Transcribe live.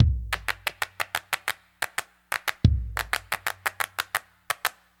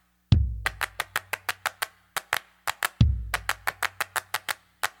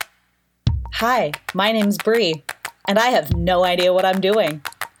Hi, my name's Bree, and I have no idea what I'm doing,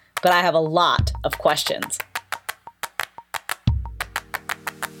 but I have a lot of questions.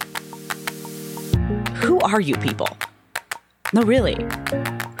 Who are you people? No, really,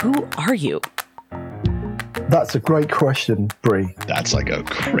 who are you? That's a great question, Bree. That's like a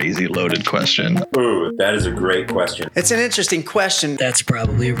crazy loaded question. Ooh, that is a great question. It's an interesting question. That's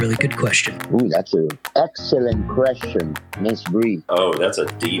probably a really good question. Ooh, that's an excellent question, Miss Bree. Oh, that's a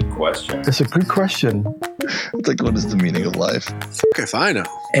deep question. It's a good question. It's like, what is the meaning of life? If I know.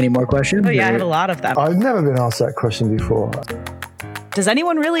 Any more questions? Oh yeah, I have a lot of them. I've never been asked that question before. Does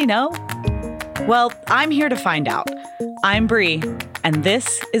anyone really know? Well, I'm here to find out. I'm Bree, and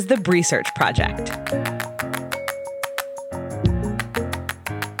this is the Research Project.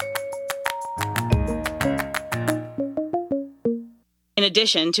 In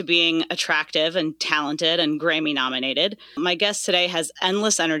addition to being attractive and talented and Grammy nominated, my guest today has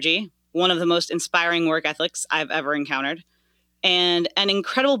endless energy, one of the most inspiring work ethics I've ever encountered, and an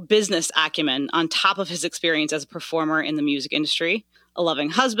incredible business acumen on top of his experience as a performer in the music industry, a loving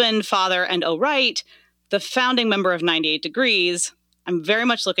husband, father, and the founding member of 98 Degrees. I'm very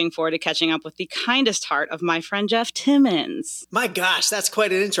much looking forward to catching up with the kindest heart of my friend Jeff Timmons. My gosh, that's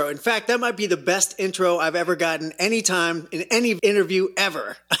quite an intro. In fact, that might be the best intro I've ever gotten anytime in any interview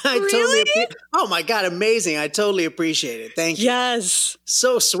ever. Really? Oh my God, amazing. I totally appreciate it. Thank you. Yes.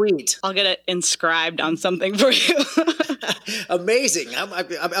 So sweet. I'll get it inscribed on something for you. Amazing.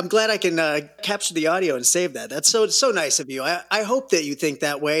 I'm glad I can capture the audio and save that. That's so nice of you. I hope that you think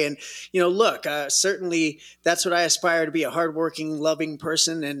that way. And, look, certainly that's what I aspire to be, a hardworking, loving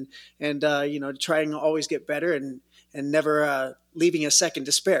person and trying to always get better and never leaving a second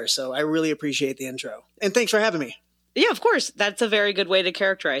to spare. So I really appreciate the intro. And thanks for having me. Yeah, of course. That's a very good way to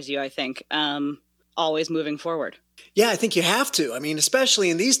characterize you, I think. Always moving forward. Yeah, I think you have to. I mean, especially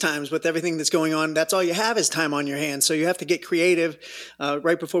in these times with everything that's going on, that's all you have is time on your hands. So you have to get creative.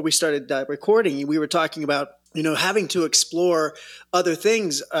 Right before we started recording, we were talking about having to explore other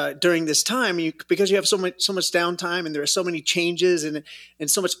things during this time because you have so much downtime and there are so many changes and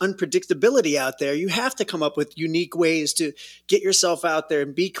so much unpredictability out there. You have to come up with unique ways to get yourself out there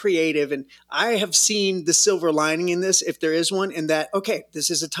and be creative. And I have seen the silver lining in this, if there is one, in that, okay, this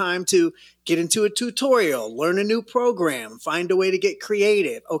is a time to get into a tutorial, learn a new program, find a way to get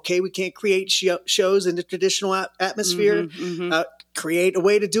creative. Okay, we can't create shows in the traditional atmosphere. Create a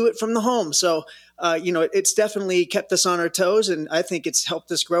way to do it from the home. So, it's definitely kept us on our toes, and I think it's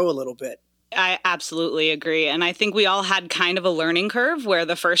helped us grow a little bit. I absolutely agree. And I think we all had kind of a learning curve where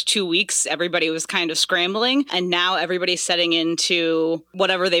the first 2 weeks, everybody was kind of scrambling. And now everybody's setting into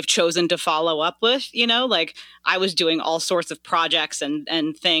whatever they've chosen to follow up with, like I was doing all sorts of projects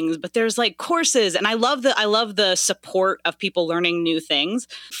and things, but there's like courses. And I love the support of people learning new things,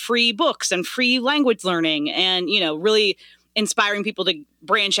 free books and free language learning and, really inspiring people to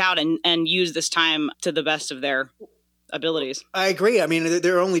branch out and use this time to the best of their abilities. I agree. I mean,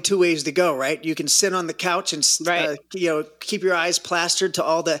 there are only two ways to go, right? You can sit on the couch and, keep your eyes plastered to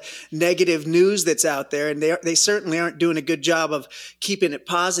all the negative news that's out there. And they certainly aren't doing a good job of keeping it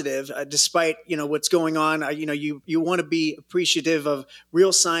positive, despite, what's going on. You want to be appreciative of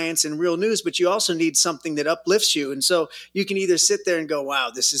real science and real news, but you also need something that uplifts you. And so you can either sit there and go,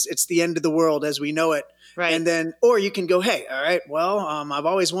 wow, it's the end of the world as we know it. Right. And then, or you can go, hey, all right, well, I've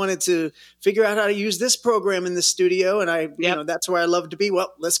always wanted to figure out how to use this program in the studio. And that's where I love to be.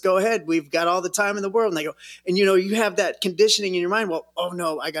 Well, let's go ahead. We've got all the time in the world. And they go, and you have that conditioning in your mind. Well, oh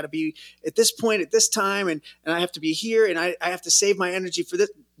no, I got to be at this point at this time. And I have to be here and I have to save my energy for this.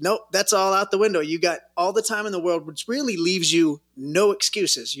 Nope, that's all out the window. You got all the time in the world, which really leaves you no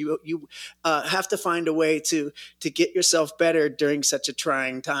excuses. You have to find a way to get yourself better during such a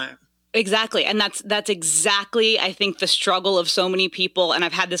trying time. Exactly. And that's exactly, I think, the struggle of so many people. And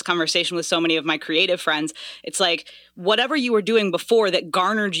I've had this conversation with so many of my creative friends. It's like whatever you were doing before that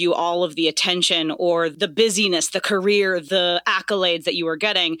garnered you all of the attention or the busyness, the career, the accolades that you were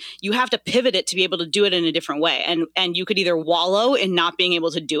getting, you have to pivot it to be able to do it in a different way. And you could either wallow in not being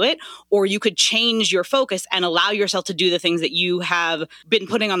able to do it, or you could change your focus and allow yourself to do the things that you have been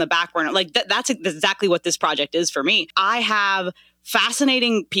putting on the back burner. Like that's exactly what this project is for me. I have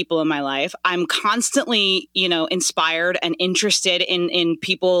fascinating people in my life. I'm constantly, inspired and interested in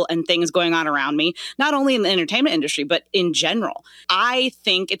people and things going on around me, not only in the entertainment industry, but in general. I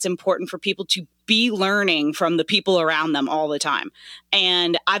think it's important for people to be learning from the people around them all the time.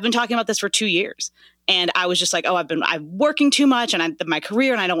 And I've been talking about this for 2 years. And I was just like, I'm working too much and my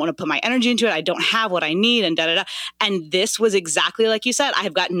career and I don't want to put my energy into it. I don't have what I need and da-da-da. And this was exactly like you said. I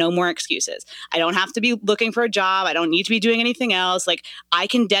have got no more excuses. I don't have to be looking for a job. I don't need to be doing anything else. Like I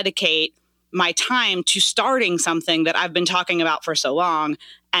can dedicate my time to starting something that I've been talking about for so long.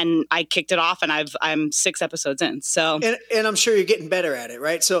 And I kicked it off, and I'm 6 episodes in. So, and I'm sure you're getting better at it,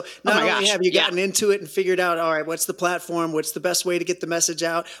 right? So not only have you gotten into it and figured out, all right, what's the platform, what's the best way to get the message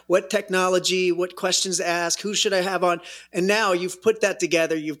out, what technology, what questions to ask, who should I have on, and now you've put that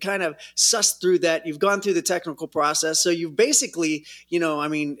together. You've kind of sussed through that. You've gone through the technical process. So you've basically,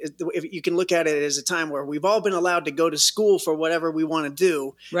 if you can look at it as a time where we've all been allowed to go to school for whatever we want to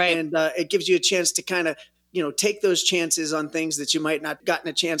do, right? And it gives you a chance to kind of take those chances on things that you might not gotten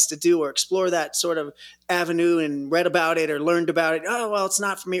a chance to do, or explore that sort of avenue and read about it or learned about it. Oh, well, it's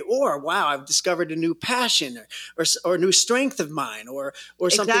not for me. Or, wow, I've discovered a new passion or new strength of mine, or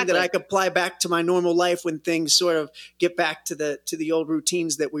something that I could apply back to my normal life when things sort of get back to the old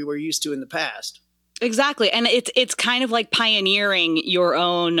routines that we were used to in the past. Exactly. And it's kind of like pioneering your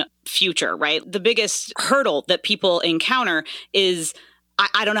own future, right? The biggest hurdle that people encounter is,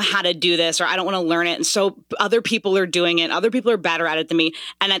 I don't know how to do this, or I don't want to learn it. And so other people are doing it. Other people are better at it than me.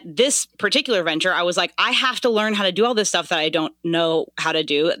 And at this particular venture, I was like, I have to learn how to do all this stuff that I don't know how to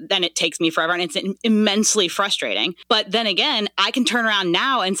do. Then it takes me forever, and it's immensely frustrating. But then again, I can turn around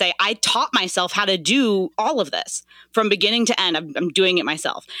now and say, I taught myself how to do all of this from beginning to end. I'm doing it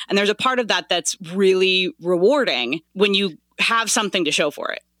myself. And there's a part of that that's really rewarding when you have something to show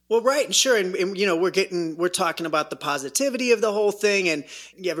for it. Well, right. And sure. And we're talking about the positivity of the whole thing, and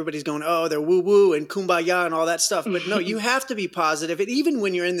everybody's going, oh, they're woo woo and kumbaya and all that stuff. But no, you have to be positive. And even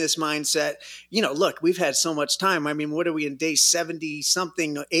when you're in this mindset, look, we've had so much time. I mean, what are we in day 70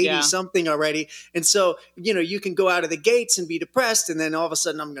 something, 80 something already? And so, you can go out of the gates and be depressed. And then all of a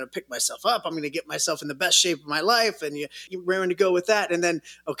sudden I'm going to pick myself up. I'm going to get myself in the best shape of my life. And you're raring to go with that. And then,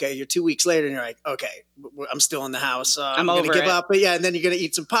 okay, you're 2 weeks later and you're like, okay, I'm still in the house. I'm going to give up. But and then you're going to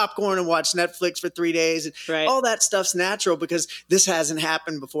eat some popcorn and watch Netflix for 3 days. And all that stuff's natural because this hasn't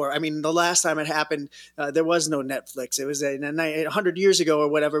happened before. I mean, the last time it happened, there was no Netflix. It was 100 years ago or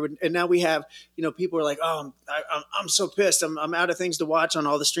whatever. And now we have, people are like, oh, I'm so pissed. I'm out of things to watch on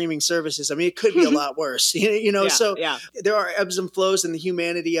all the streaming services. I mean, it could be a lot worse, So there are ebbs and flows in the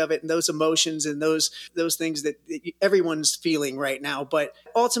humanity of it, and those emotions and those things that everyone's feeling right now. But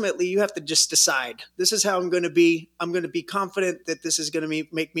ultimately, you have to just decide, this is how I'm going to be. I'm going to be confident that this is going to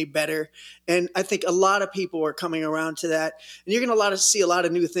make me better. And I think a lot of people are coming around to that. And you're going to see a lot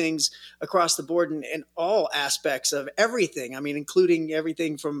of new things across the board in all aspects of everything. I mean, including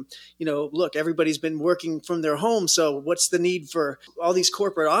everything from, look, everybody's been working from their home. So what's the need for all these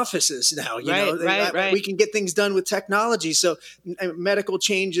corporate offices now? Right. We can get things done with technology. So medical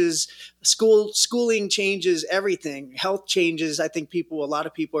changes, schooling changes, everything, health changes. I think a lot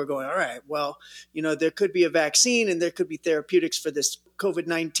of people are going, all right, well, there could be a vaccine and there could be therapeutics for this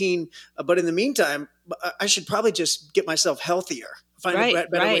COVID-19. But in the meantime, I should probably just get myself healthier, find a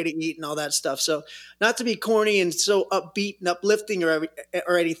better way to eat and all that stuff. So not to be corny and so upbeat and uplifting or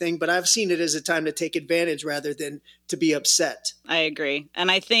anything, but I've seen it as a time to take advantage rather than to be upset. I agree. And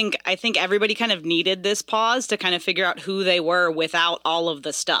I think everybody kind of needed this pause to kind of figure out who they were without all of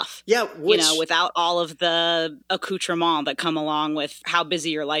the stuff. Yeah. Without all of the accoutrement that come along with how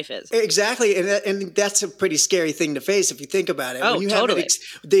busy your life is. Exactly. And that's a pretty scary thing to face if you think about it. Oh, when you totally.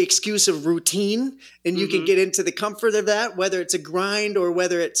 have the excuse of routine and you can get into the comfort of that, whether it's a grind or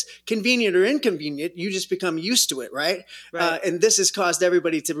whether it's convenient or inconvenient, you just become used to it, right? And this has caused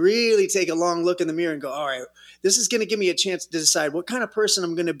everybody to really take a long look in the mirror and go, all right, this is going to give me a chance to decide what kind of person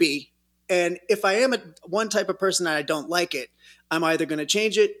I'm going to be. And if I am one type of person and I don't like it, I'm either going to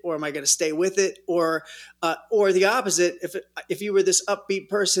change it or am I going to stay with it? Or the opposite, if you were this upbeat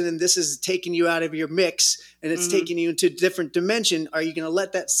person and this is taking you out of your mix and it's taking you into a different dimension, are you going to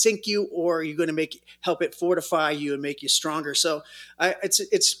let that sink you, or are you going to help it fortify you and make you stronger? So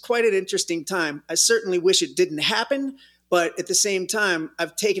it's quite an interesting time. I certainly wish it didn't happen. But at the same time,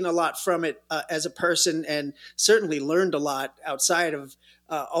 I've taken a lot from it as a person, and certainly learned a lot outside of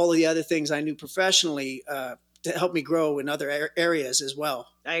all of the other things I knew professionally to help me grow in other areas as well.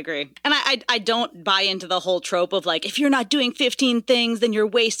 I agree. And I don't buy into the whole trope of like, if you're not doing 15 things, then you're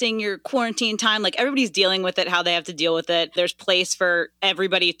wasting your quarantine time. Like, everybody's dealing with it how they have to deal with it. There's place for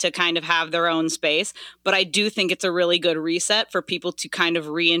everybody to kind of have their own space. But I do think it's a really good reset for people to kind of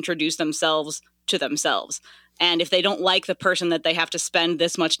reintroduce themselves to themselves. And if they don't like the person that they have to spend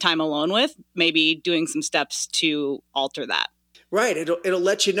this much time alone with, maybe doing some steps to alter that. Right. It'll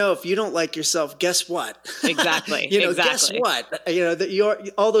let you know if you don't like yourself, guess what? Exactly. Guess what?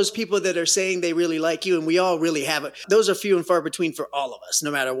 That all those people that are saying they really like you, and we all really have it. Those are few and far between for all of us,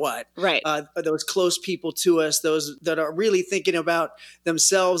 no matter what. Right. Those close people to us, those that are really thinking about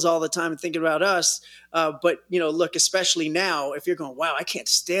themselves all the time and thinking about us. But look, especially now, if you're going, wow, I can't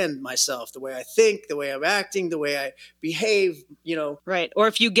stand myself, the way I think, the way I'm acting, the way I behave, Right. Or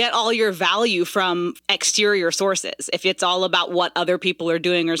if you get all your value from exterior sources, if it's all about what other people are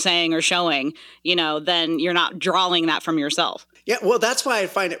doing or saying or showing, then you're not drawing that from yourself. Yeah, well, that's why I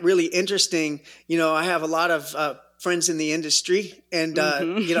find it really interesting. I have a lot of friends in the industry, and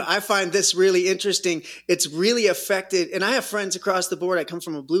I find this really interesting. It's really affected, and I have friends across the board. I come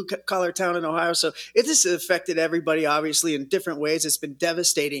from a blue collar town in Ohio, so this has affected everybody, obviously, in different ways. It's been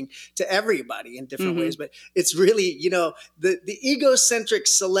devastating to everybody in different ways, but it's really, the egocentric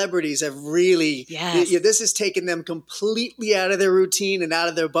celebrities have really, this has taken them completely out of their routine and out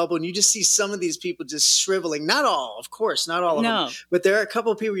of their bubble, and you just see some of these people just shriveling. Not all, of course, not all of them, but there are a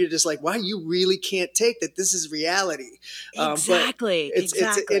couple of people you're just like, wow, you really can't take that this is reality. Exactly.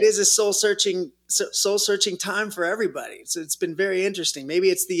 It is a soul searching time for everybody. So it's been very interesting. Maybe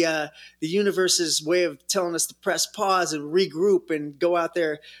it's the universe's way of telling us to press pause and regroup and go out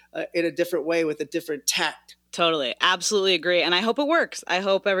there in a different way with a different tact. Totally. Absolutely agree. And I hope it works. I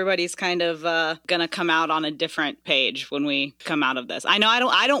hope everybody's kind of going to come out on a different page when we come out of this. I know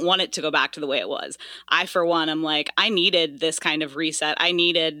I don't want it to go back to the way it was. I, for one, am like, I needed this kind of reset. I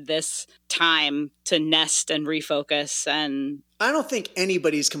needed this time to nest and refocus. And I don't think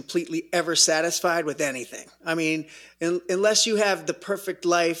anybody's completely ever satisfied with anything. I mean, unless you have the perfect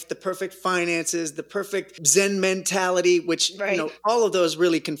life, the perfect finances, the perfect Zen mentality, which, all of those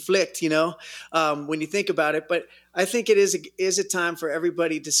really conflict, when you think about it. But I think it is a time for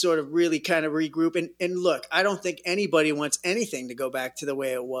everybody to sort of really kind of regroup. And look, I don't think anybody wants anything to go back to the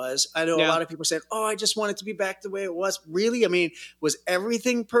way it was. I know a lot of people saying, oh, I just want it to be back the way it was. Really? I mean, was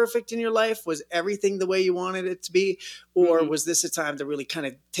everything perfect in your life? Was everything the way you wanted it to be? Or was this a time to really kind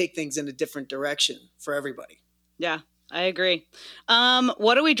of take things in a different direction for everybody? Yeah, I agree.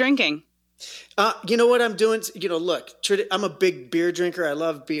 What are we drinking? You know what I'm doing? Look, I'm a big beer drinker. I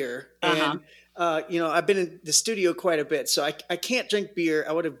love beer. And I've been in the studio quite a bit, so I can't drink beer.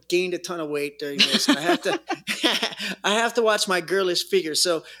 I would have gained a ton of weight during this. And I have to watch my girlish figure.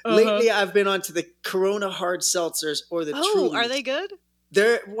 So lately I've been onto the Corona hard seltzers or the Trulies. Are they good?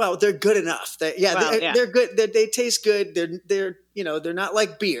 They're good enough. They're good. They taste good. They're not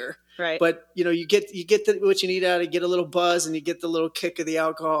like beer. Right. But, you get what you need out of it, get a little buzz and you get the little kick of the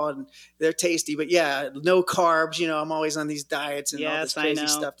alcohol and they're tasty. But no carbs. I'm always on these diets and all this crazy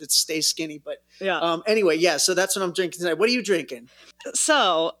stuff to stay skinny. But anyway, so that's what I'm drinking tonight. What are you drinking?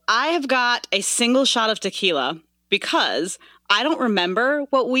 So I have got a single shot of tequila because I don't remember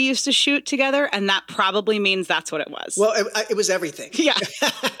what we used to shoot together, and that probably means that's what it was. Well, it was everything. Yeah.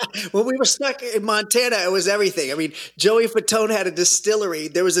 When we were stuck in Montana, it was everything. I mean, Joey Fatone had a distillery.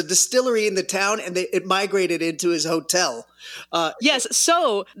 There was a distillery in the town, and it migrated into his hotel. Yes.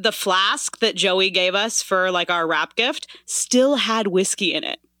 So the flask that Joey gave us for our wrap gift still had whiskey in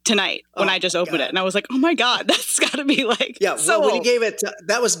it tonight when I just opened it. And I was like, oh my God, that's got to be when he gave it,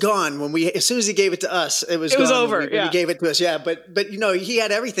 that was gone. As soon as he gave it to us, it was over. When he gave it to us. Yeah. But he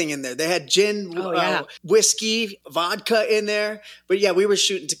had everything in there. They had gin, whiskey, vodka in there. But we were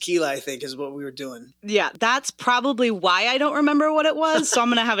shooting tequila, I think is what we were doing. Yeah. That's probably why I don't remember what it was. So I'm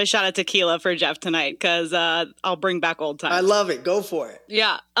going to have a shot of tequila for Jeff tonight because I'll bring back old times. I love it. Go for it.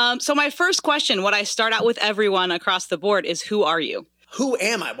 Yeah. So my first question, what I start out with everyone across the board is, who are you? Who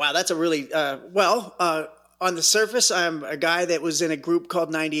am I? Wow, that's a really, on the surface, I'm a guy that was in a group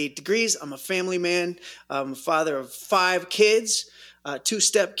called 98 Degrees. I'm a family man. I'm a father of 5 kids, 2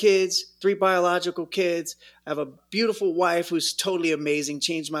 step kids, 3 biological kids. I have a beautiful wife who's totally amazing,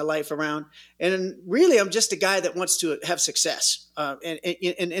 changed my life around. And really, I'm just a guy that wants to have success.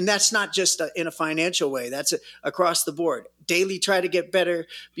 And that's not just in a financial way. That's across the board. Daily try to get better,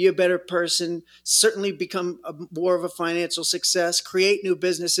 be a better person, certainly become more of a financial success, create new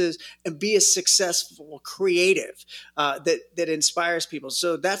businesses, and be a successful creative that inspires people.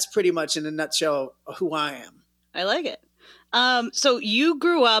 So that's pretty much in a nutshell who I am. I like it. So you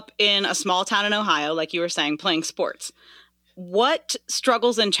grew up in a small town in Ohio, like you were saying, playing sports. What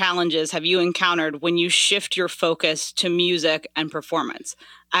struggles and challenges have you encountered when you shift your focus to music and performance?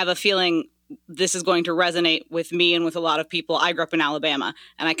 I have a feeling this is going to resonate with me and with a lot of people. I grew up in Alabama,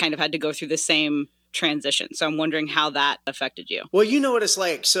 and I kind of had to go through the same transition. So I'm wondering how that affected you. Well, you know what it's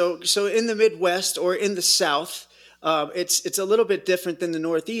like. So in the Midwest or in the South, It's a little bit different than the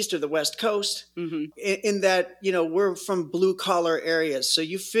Northeast or the West Coast in that, we're from blue collar areas. So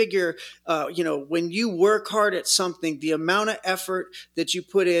you figure, when you work hard at something, the amount of effort that you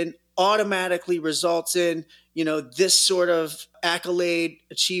put in automatically results in, this sort of accolade,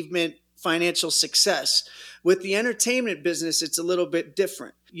 achievement, financial success. With the entertainment business, it's a little bit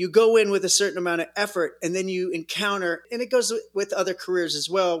different. You go in with a certain amount of effort, and then you encounter, and it goes with other careers as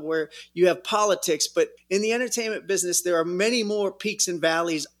well, where you have politics. But in the entertainment business, there are many more peaks and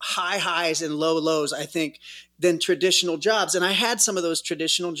valleys, high highs and low lows, I think, than traditional jobs. And I had some of those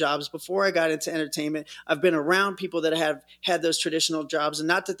traditional jobs before I got into entertainment. I've been around people that have had those traditional jobs, and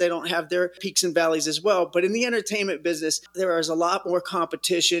not that they don't have their peaks and valleys as well. But in the entertainment business, there is a lot more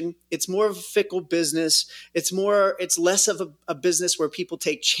competition. It's more of a fickle business. It's less of a business where people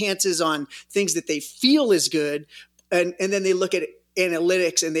take chances on things that they feel is good. And then they look at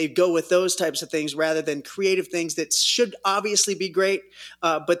analytics and they go with those types of things rather than creative things that should obviously be great,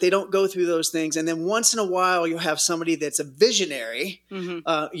 but they don't go through those things. And then once in a while, you'll have somebody that's a visionary. You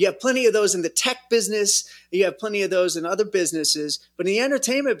have plenty of those in the tech business. You have plenty of those in other businesses. But in the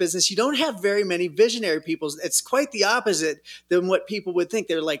entertainment business, you don't have very many visionary people. It's quite the opposite than what people would think.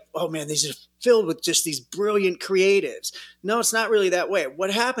 They're like, oh man, these are filled with just these brilliant creatives. No, it's not really that way.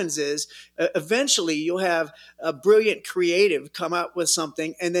 What happens is eventually you'll have a brilliant creative come out with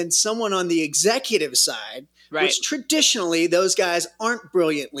something, and then someone on the executive side, which traditionally those guys aren't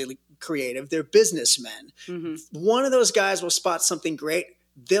brilliantly creative, they're businessmen. One of those guys will spot something great.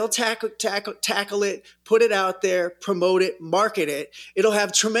 They'll tackle it, put it out there, promote it, market it. It'll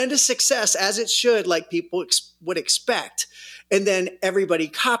have tremendous success, as it should, like people would expect. And then everybody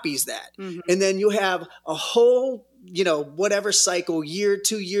copies that. And then you have a whole, whatever cycle, year,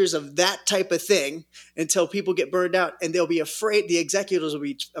 2 years of that type of thing until people get burned out, and they'll be afraid. The executives will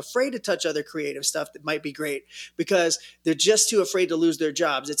be afraid to touch other creative stuff that might be great because they're just too afraid to lose their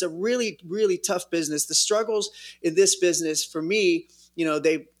jobs. It's a really, really tough business. The struggles in this business for me,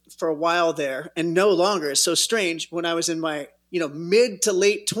 they for a while there and no longer. It's so strange. When I was in my mid to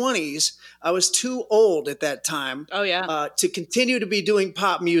late 20s, I was too old at that time to continue to be doing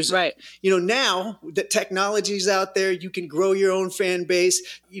pop music. Right. Now that technology's out there, you can grow your own fan base.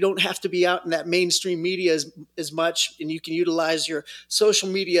 You don't have to be out in that mainstream media as much, and you can utilize your social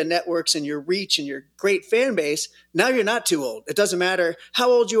media networks and your reach and your great fan base. Now you're not too old. It doesn't matter how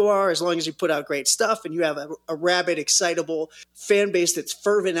old you are, as long as you put out great stuff and you have a rabid, excitable fan base that's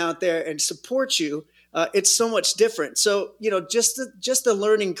fervent out there and supports you. It's so much different. So, just the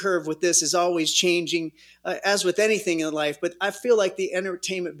learning curve with this is always changing, as with anything in life. But I feel like the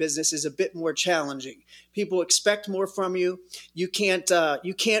entertainment business is a bit more challenging. People expect more from you. You can't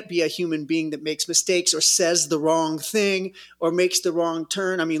be a human being that makes mistakes or says the wrong thing or makes the wrong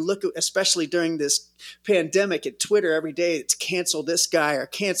turn. I mean, look, especially during this pandemic at Twitter every day, it's cancel this guy or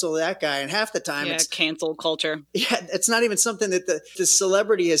cancel that guy. And half the time it's cancel culture. Yeah, it's not even something that the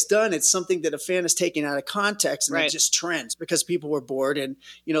celebrity has done. It's something that a fan is taking out of context, and it just trends because people were bored. And,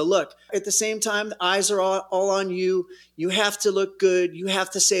 look, at the same time, the eyes are all on you. You have to look good. You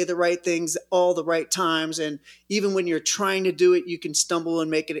have to say the right things all the right times. And even when you're trying to do it, you can stumble and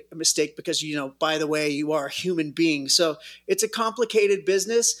make a mistake because, by the way, you are a human being. So it's a complicated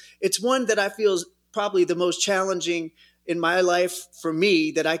business. It's one that I feel is probably the most challenging in my life for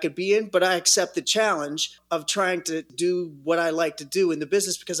me that I could be in, but I accept the challenge of trying to do what I like to do in the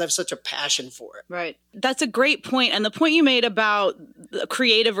business because I have such a passion for it. Right. That's a great point. And the point you made about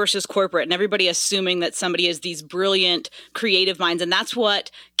creative versus corporate and everybody assuming that somebody is these brilliant creative minds. And that's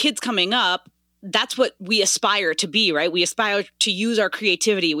what kids coming up, that's what we aspire to be, right? We aspire to use our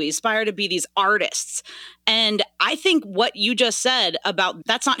creativity. We aspire to be these artists. And I think what you just said about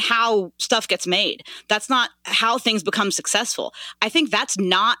that's not how stuff gets made. That's not how things become successful. I think that's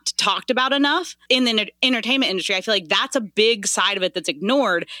not talked about enough in the entertainment industry. I feel like that's a big side of it that's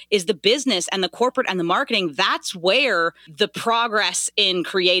ignored is the business and the corporate and the marketing. That's where the progress in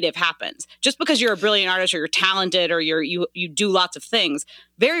creative happens. Just because you're a brilliant artist or you're talented or you do lots of things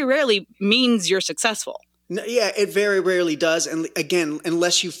very rarely means you're successful. No, yeah, it very rarely does. And again,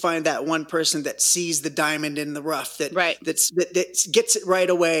 unless you find that one person that sees the diamond in the rough, that gets it right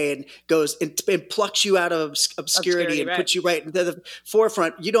away and goes and plucks you out of obscurity and puts you right into the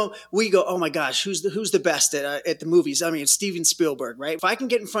forefront. We go, oh my gosh, who's the best at the movies? I mean, it's Steven Spielberg, right? If I can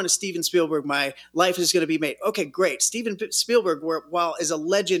get in front of Steven Spielberg, my life is going to be made. Okay, great. Steven Spielberg, while is a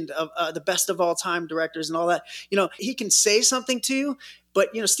legend of the best of all time directors and all that, he can say something to you. But,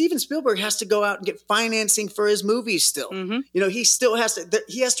 Steven Spielberg has to go out and get financing for his movies still. He still has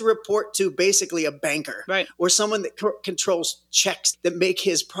to report to basically a banker, right, or someone that controls checks that make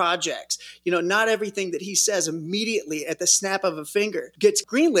his projects. Not everything that he says immediately at the snap of a finger gets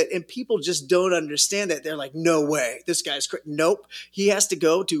greenlit, and people just don't understand that. They're like, no way, this guy's nope. He has to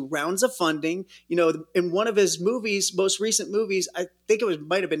go to rounds of funding. In one of his movies, most recent movies, I think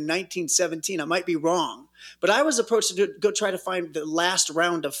might have been 1917. I might be wrong. But I was approached to go try to find the last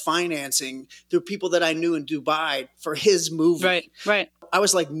round of financing through people that I knew in Dubai for his movie. Right. I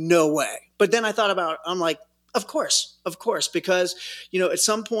was like, no way. But then I thought I'm like, of course, because, at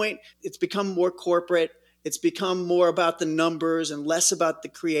some point it's become more corporate. It's become more about the numbers and less about the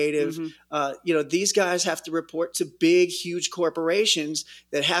creative. These guys have to report to big, huge corporations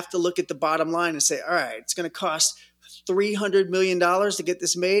that have to look at the bottom line and say, all right, it's going to cost $300 million to get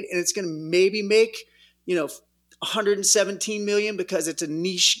this made, and it's going to maybe make, 117 million because it's a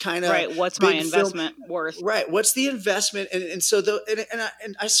niche kind of right. What's my investment worth? Right. What's the investment? And so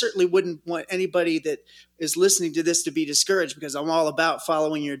I certainly wouldn't want anybody that is listening to this to be discouraged, because I'm all about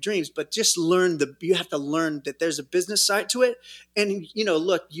following your dreams, but just you have to learn that there's a business side to it. And,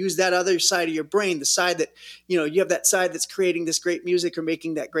 use that other side of your brain, the side that, you have that side that's creating this great music or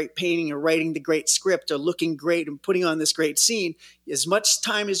making that great painting or writing the great script or looking great and putting on this great scene. As much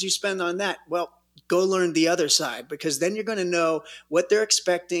time as you spend on that, well, go learn the other side, because then you're going to know what they're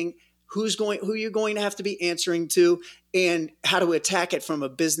expecting, who you're going to have to be answering to, and how to attack it from a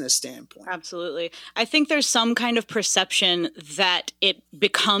business standpoint. Absolutely. I think there's some kind of perception that it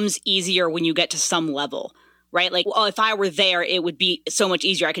becomes easier when you get to some level, right? Like, well, if I were there, it would be so much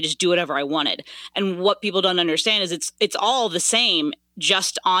easier. I could just do whatever I wanted. And what people don't understand is it's all the same,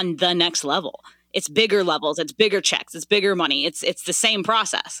 just on the next level. It's bigger levels, it's bigger checks, it's bigger money. It's the same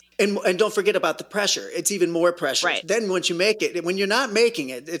process. And don't forget about the pressure. It's even more pressure. Right. Then once you make it, when you're not making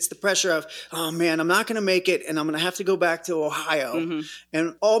it, it's the pressure of, oh man, I'm not going to make it, and I'm going to have to go back to Ohio.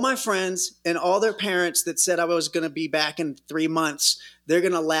 And all my friends and all their parents that said I was going to be back in 3 months, they're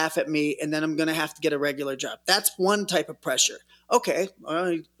going to laugh at me, and then I'm going to have to get a regular job. That's one type of pressure. Okay,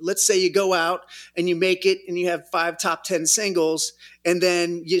 let's say you go out and you make it and you have 5 top 10 singles, and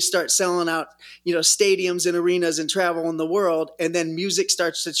then you start selling out, stadiums and arenas and traveling the world, and then music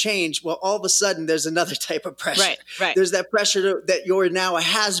starts to change. Well, all of a sudden there's another type of pressure. Right. There's that pressure that you're now a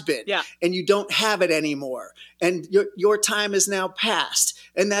has-been, and you don't have it anymore. And your time is now past.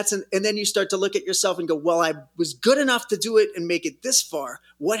 And then you start to look at yourself and go, well, I was good enough to do it and make it this far.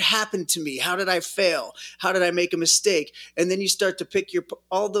 What happened to me? How did I fail? How did I make a mistake? And then you start to pick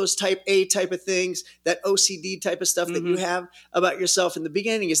all those type A type of things, that OCD type of stuff that you have about yourself in the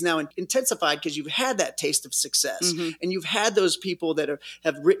beginning is now intensified because you've had that taste of success, and you've had those people that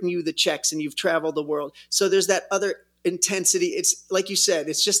have written you the checks, and you've traveled the world. So there's that other intensity. It's like you said,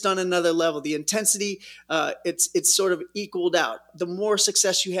 it's just on another level. The intensity, it's sort of equaled out. The more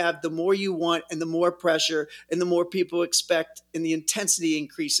success you have, the more you want, and the more pressure, and the more people expect, and the intensity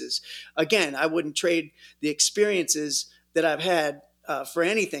increases. Again, I wouldn't trade the experiences that I've had for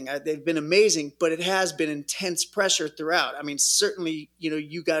anything. They've been amazing, but it has been intense pressure throughout. I mean, certainly,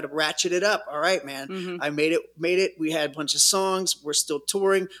 you got to ratchet it up. All right, man, I made it. We had a bunch of songs. We're still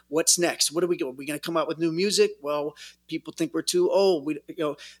touring. What's next? What are we going to come out with new music? Well, people think we're too old.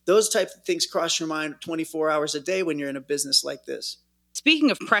 Those types of things cross your mind 24 hours a day when you're in a business like this.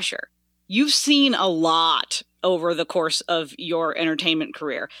 Speaking of pressure, you've seen a lot over the course of your entertainment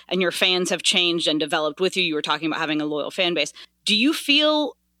career, and your fans have changed and developed with you. You were talking about having a loyal fan base. Do you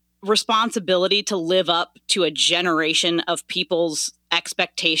feel responsibility to live up to a generation of people's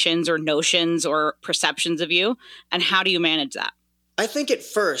expectations or notions or perceptions of you? And how do you manage that? I think at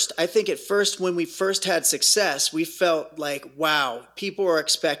first, when we first had success, we felt like, wow, people are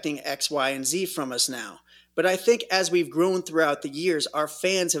expecting X, Y, and Z from us now. But I think as we've grown throughout the years, our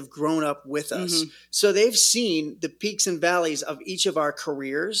fans have grown up with us. So they've seen the peaks and valleys of each of our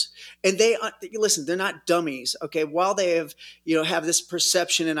careers. And listen, they're not dummies. Okay. While they have this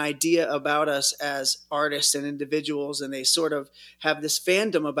perception and idea about us as artists and individuals, and they sort of have this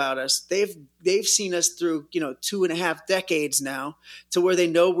fandom about us, they've seen us through, 2.5 decades now, to where they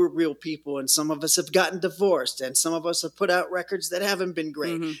know we're real people. And some of us have gotten divorced, and some of us have put out records that haven't been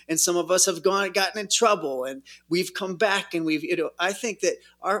great. And some of us have gotten in trouble, and we've come back, and I think that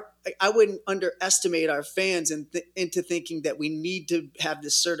I wouldn't underestimate our fans into thinking that we need to have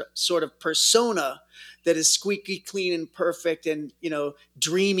this sort of persona that is squeaky clean and perfect and,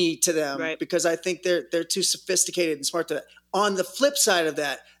 dreamy to them, right? Because I think they're too sophisticated and smart to that. On the flip side of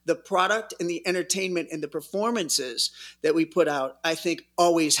that, the product and the entertainment and the performances that we put out, I think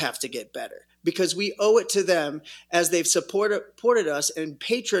always have to get better. because we owe it to them as they've supported us and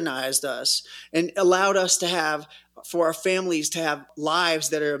patronized us and allowed us to have, for our families to have lives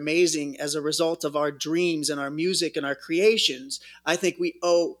that are amazing as a result of our dreams and our music and our creations. I think we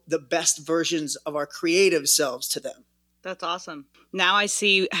owe the best versions of our creative selves to them. That's awesome. Now I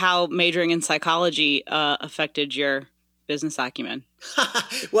see how majoring in psychology affected your business acumen.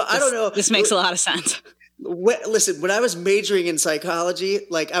 Well, I don't know. This makes a lot of sense. Listen, when I was majoring in psychology,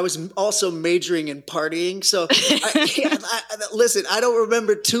 like I was also majoring in partying. So listen, I don't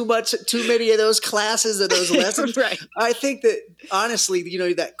remember too many of those classes or those lessons. Right. I think that honestly,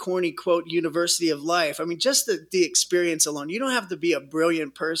 that corny quote, university of life. I mean, just the experience alone, you don't have to be a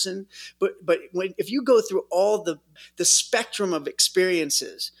brilliant person, but if you go through all the spectrum of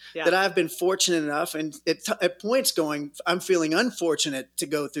experiences that I've been fortunate enough, and at points I'm feeling unfortunate to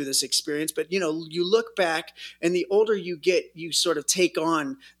go through this experience, but you look back, and the older you get, you sort of take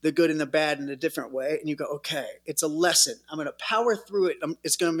on the good and the bad in a different way, and you go, okay, it's a lesson. I'm going to power through it.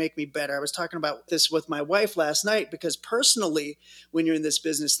 It's going to make me better. I was talking about this with my wife last night, because personally, when you're in this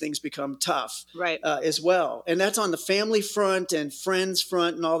business, things become tough, right? As well, and that's on the family front and friends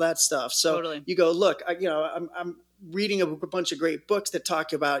front and all that stuff. So totally. You go, look, I'm reading a bunch of great books that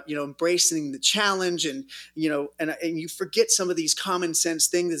talk about, embracing the challenge, and you forget some of these common sense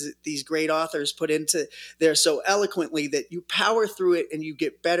things that these great authors put into there so eloquently, that you power through it and you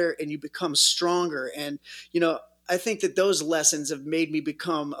get better and you become stronger. And, I think that those lessons have made me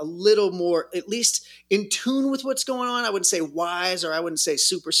become a little more, at least in tune with what's going on. I wouldn't say wise, or I wouldn't say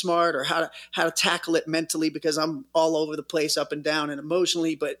super smart, or how to tackle it mentally, because I'm all over the place, up and down and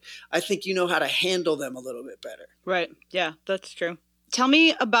emotionally, but I think you know how to handle them a little bit better. Right. Yeah, that's true. Tell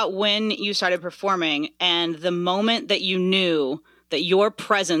me about when you started performing and the moment that you knew that your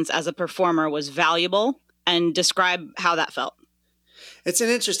presence as a performer was valuable, and describe how that felt. It's an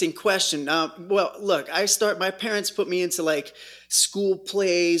interesting question. Well, look, my parents put me into like school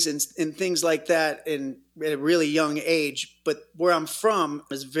plays and things like that at a really young age. But where I'm from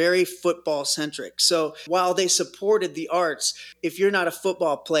is very football centric. So while they supported the arts, if you're not a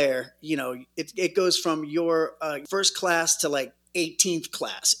football player, it goes from your first class to like 18th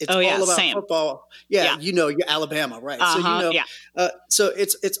class. It's all about football. Yeah, you're Alabama, right? So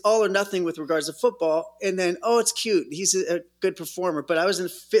it's all or nothing with regards to football. And then, it's cute, he's a good performer. But I was in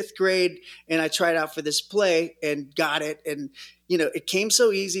 5th grade and I tried out for this play and got it. And it came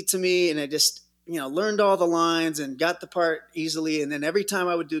so easy to me, and I just learned all the lines and got the part easily. And then every time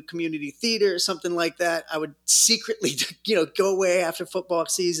I would do community theater or something like that, I would secretly, go away after football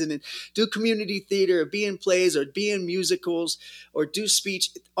season and do community theater, or be in plays, or be in musicals, or do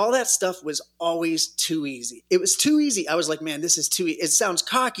speech. All that stuff was always too easy. It was too easy. I was like, man, this is too easy. It sounds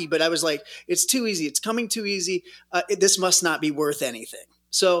cocky, but I was like, it's too easy. It's coming too easy. This must not be worth anything.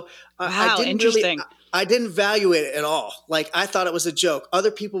 So I didn't value it at all. Like, I thought it was a joke. Other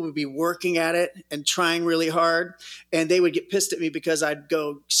people would be working at it and trying really hard, and they would get pissed at me because I'd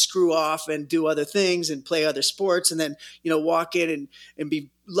go screw off and do other things and play other sports, and then, walk in and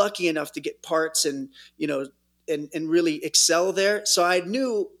be lucky enough to get parts and really excel there. So I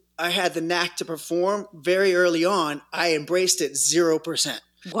knew I had the knack to perform very early on. I embraced it 0%.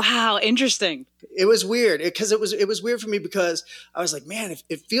 Wow, interesting. It was weird because it was weird for me, because I was like, man,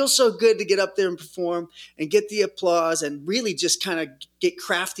 it feels so good to get up there and perform and get the applause and really just kind of get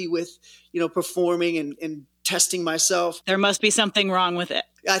crafty with, performing and testing myself. There must be something wrong with it.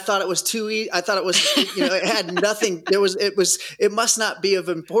 I thought it was too easy. I thought it was, it had nothing. It must not be of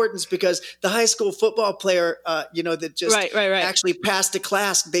importance, because the high school football player, that just actually passed a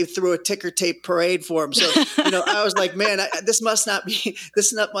class, they threw a ticker tape parade for him. So, I was like, man, this must not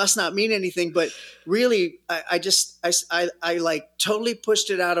mean anything. But really, I like totally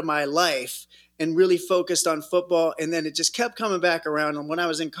pushed it out of my life and really focused on football. And then it just kept coming back around. And when I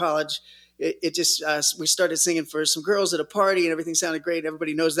was in college, it just, we started singing for some girls at a party and everything sounded great.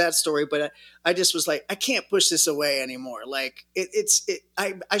 Everybody knows that story, but I just was like, I can't push this away anymore. Like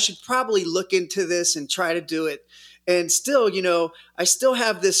I should probably look into this and try to do it. And still, I still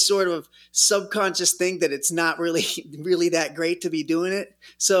have this sort of subconscious thing that it's not really, really that great to be doing it.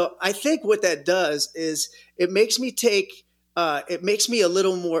 So I think what that does is it makes me a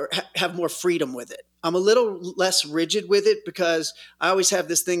little more, have more freedom with it. I'm a little less rigid with it, because I always have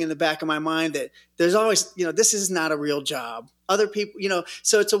this thing in the back of my mind that there's always, this is not a real job. Other people,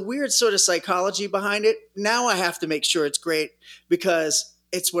 so it's a weird sort of psychology behind it. Now I have to make sure it's great, because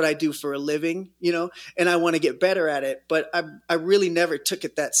it's what I do for a living, and I want to get better at it. But I really never took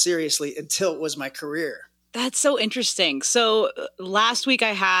it that seriously until it was my career. That's so interesting. So last week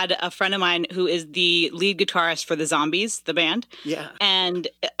I had a friend of mine who is the lead guitarist for the Zombies, the band. Yeah. And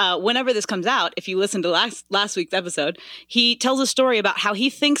whenever this comes out, if you listen to last week's episode, he tells a story about how he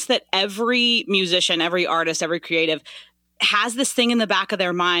thinks that every musician, every artist, every creative has this thing in the back of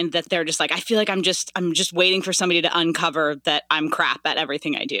their mind that they're just like, I feel like I'm just waiting for somebody to uncover that I'm crap at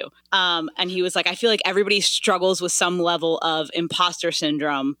everything I do. And he was like, I feel like everybody struggles with some level of imposter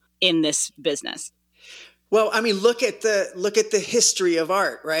syndrome in this business. Well, I mean, look at the history of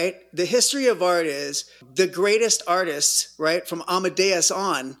art, right? The history of art is the greatest artists, right? From Amadeus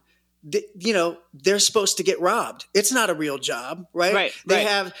on, they're supposed to get robbed. It's not a real job, right? They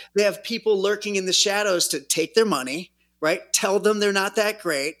have people lurking in the shadows to take their money, right? Tell them they're not that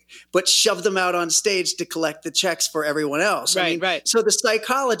great, but shove them out on stage to collect the checks for everyone else. Right. So the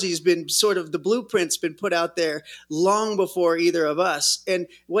psychology has been sort of, the blueprint's been put out there long before either of us. And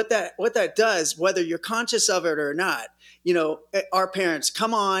what that does, whether you're conscious of it or not, our parents,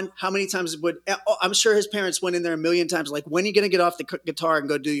 come on, how many times I'm sure his parents went in there a million times, like, when are you going to get off the guitar and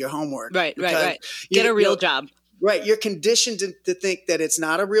go do your homework? Right. Get a real job. Right. You're conditioned to think that it's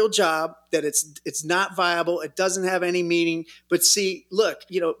not a real job, that it's not viable. It doesn't have any meaning. But see, look,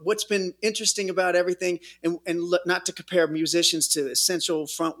 what's been interesting about everything, and look, not to compare musicians to essential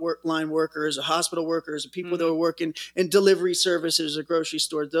line workers or hospital workers or people that are working in delivery services or grocery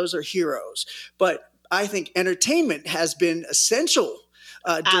stores. Those are heroes. But I think entertainment has been essential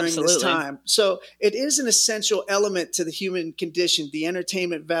during this time. So it is an essential element to the human condition, the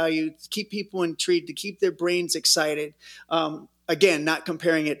entertainment value, to keep people intrigued, to keep their brains excited. Again, not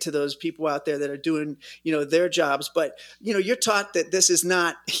comparing it to those people out there that are doing, their jobs. But, you're taught that this is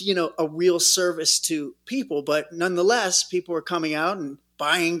not, a real service to people. But nonetheless, people are coming out and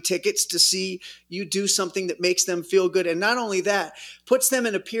buying tickets to see you do something that makes them feel good. And not only that, puts them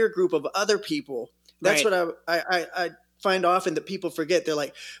in a peer group of other people. That's what I find often that people forget. They're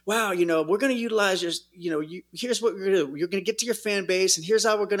like, wow, we're going to utilize your, here's what we're going to do. You're going to get to your fan base, and here's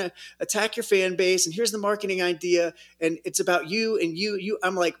how we're going to attack your fan base. And here's the marketing idea. And it's about you and you.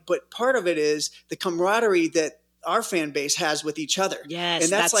 I'm like, but part of it is the camaraderie that our fan base has with each other. Yes,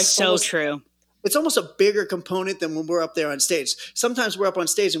 and that's like so true. It's almost a bigger component than when we're up there on stage. Sometimes we're up on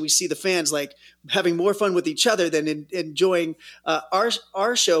stage and we see the fans like having more fun with each other than enjoying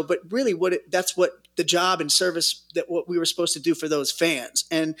our show. But really, that's what the job and service that what we were supposed to do for those fans.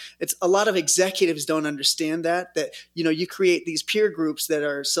 And it's a lot of executives don't understand that you create these peer groups that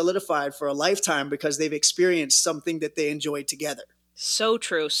are solidified for a lifetime because they've experienced something that they enjoyed together. So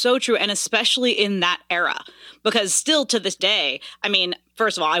true. So true. And especially in that era, because still to this day, I mean,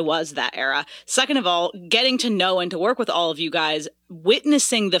 first of all, I was that era. Second of all, getting to know and to work with all of you guys,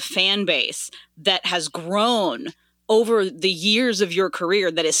 witnessing the fan base that has grown over the years of your career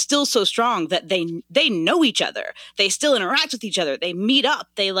that is still so strong that they know each other. They still interact with each other. They meet up.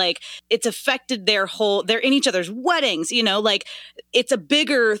 It's affected they're in each other's weddings, it's a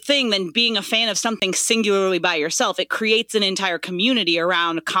bigger thing than being a fan of something singularly by yourself. It creates an entire community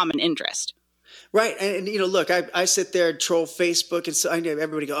around a common interest. Right. And look, I sit there and troll Facebook, and so I know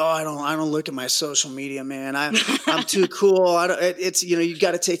everybody go, oh, I don't look at my social media, man. I'm too cool. It's, you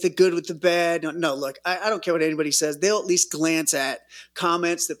got to take the good with the bad. No, look, I don't care what anybody says. They'll at least glance at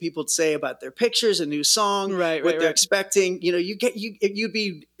comments that people say about their pictures, a new song, what they're expecting. You'd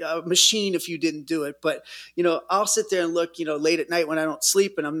be a machine if you didn't do it. But, I'll sit there and look, late at night when I don't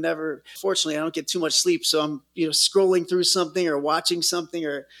sleep, and fortunately, I don't get too much sleep. So I'm, scrolling through something or watching something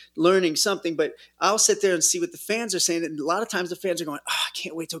or learning something. But I'll sit there and see what the fans are saying. And a lot of times the fans are going, oh, I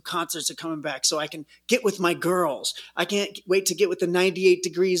can't wait till concerts are coming back so I can get with my girls. I can't wait to get with the 98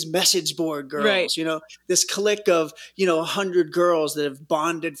 Degrees message board girls. Right. This clique of, 100 girls that have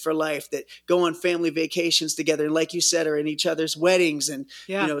bonded for life, that go on family vacations together. And like you said, are in each other's weddings and,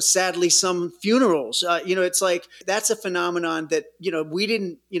 sadly some funerals. It's like, that's a phenomenon that, we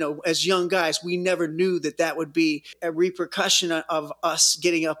didn't, as young guys, we never knew that would be a repercussion of us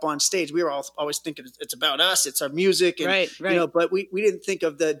getting up on stage. We were always thinking it's about us, it's our music, and, right. But we didn't think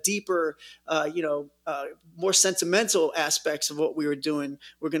of the deeper, more sentimental aspects of what we were doing.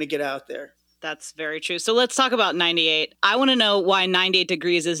 We're going to get out there. That's very true. So let's talk about 98. I want to know why 98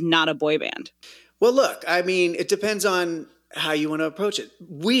 Degrees is not a boy band. Well, look, I mean, it depends on how you want to approach it.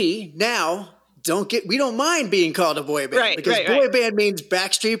 We now we don't mind being called a boy band, because boy band means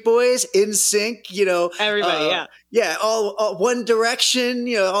Backstreet Boys, NSYNC, everybody, all One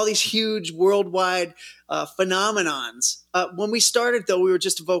Direction, all these huge worldwide phenomenons. When we started, though, we were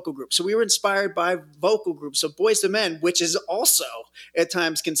just a vocal group, so we were inspired by vocal groups. So Boys II Men, which is also at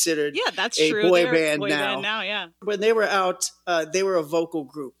times considered that's a true. boy They're band boy now. Band now, yeah. When they were out, they were a vocal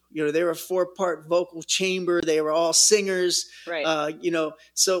group. They were a 4-part vocal chamber. They were all singers. Right.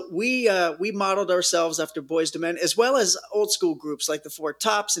 So we modeled ourselves after Boyz II Men, as well as old school groups like the Four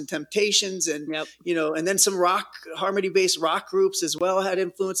Tops and Temptations, and Yep. And then some harmony-based rock groups as well had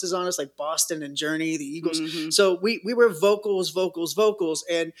influences on us, like Boston and Journey, the Eagles. Mm-hmm. So we were vocals,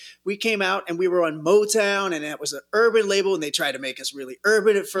 and we came out and we were on Motown, and it was an urban label, and they tried to make us really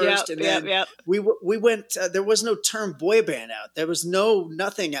urban at first. We went. There was no term boy band out. There was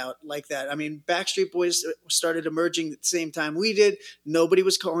nothing out like that. I mean, Backstreet Boys started emerging at the same time we did. Nobody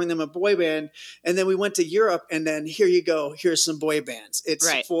was calling them a boy band. And then we went to Europe, and then here you go. Here's some boy bands. It's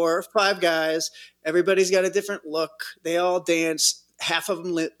 4 or 5 guys. Everybody's got a different look. They all dance. Half of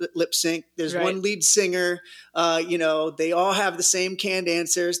them lip sync. There's one lead singer. They all have the same canned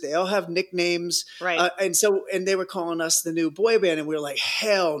answers. They all have nicknames. Right. And they were calling us the new boy band, and we were like,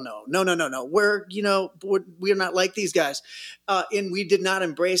 hell no. We're not like these guys. And we did not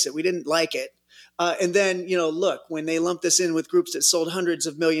embrace it. We didn't like it. And then, look, when they lumped us in with groups that sold hundreds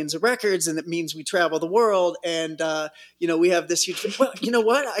of millions of records, and it means we travel the world, and, we have this huge, well, you know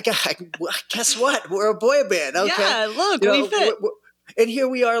what? Guess what? We're a boy band. Okay. Yeah, look, we fit. And here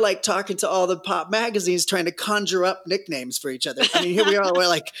we are, like, talking to all the pop magazines, trying to conjure up nicknames for each other. I mean, here we are, we're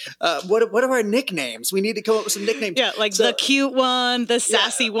like, what are our nicknames? We need to come up with some nicknames. Yeah, like the cute one, the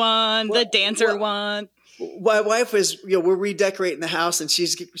sassy one, the dancer one. My wife is, we're redecorating the house, and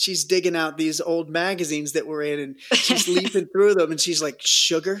she's digging out these old magazines that we're in, and she's leafing through them, and she's like,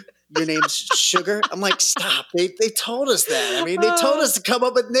 Sugar? Your name's Sugar? I'm like, stop. They told us that. I mean, they told us to come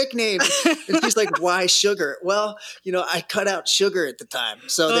up with nicknames. And she's like, why Sugar? Well, I cut out sugar at the time,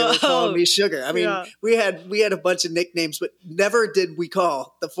 so they were calling me Sugar. I mean, we had a bunch of nicknames, but never did we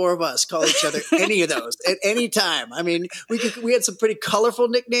call the 4 of us call each other any of those at any time. I mean, we had some pretty colorful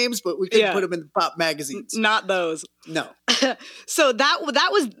nicknames, but we couldn't put them in the pop magazines. Not those. No. So that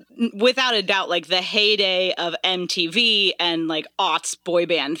was without a doubt like the heyday of MTV and like aughts boy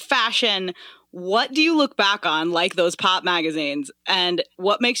band fashion. What do you look back on like those pop magazines, and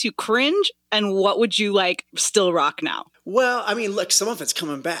what makes you cringe, and what would you like still rock now? Well, I mean, look, some of it's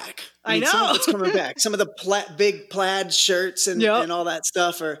coming back. I mean, know. Some of it's coming back. Some of the big plaid shirts and all that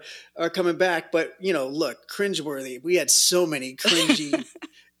stuff are coming back. But, look, cringeworthy. We had so many cringy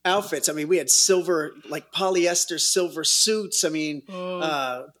outfits. I mean, we had silver, like polyester silver suits. I mean,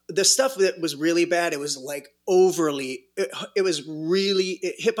 the stuff that was really bad, it was like overly, it was really,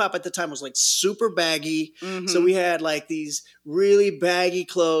 hip hop at the time was like super baggy. Mm-hmm. So we had like these really baggy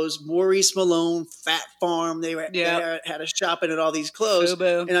clothes, Maurice Malone, Fat Farm. They had us shopping at all these clothes.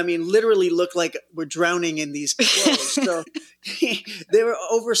 Fubu. And I mean, literally looked like we're drowning in these clothes. So they were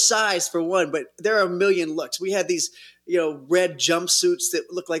oversized for one, but there are a million looks. We had these, red jumpsuits that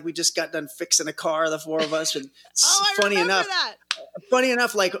looked like we just got done fixing a car, the 4 of us. And funny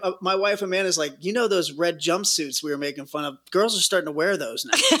enough, like my wife Amanda's like, those red jumpsuits we were making fun of, girls are starting to wear those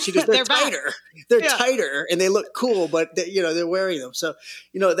now. She goes, they're tighter. They're tighter and they look cool, but they're wearing them. So,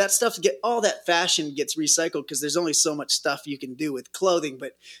 that stuff, all that fashion gets recycled because there's only so much stuff you can do with clothing.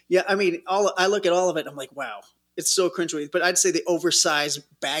 But yeah, I mean, I look at all of it and I'm like, wow, it's so cringeworthy. But I'd say the oversized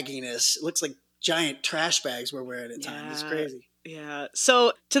bagginess, it looks like giant trash bags we're wearing at times. It's crazy. Yeah.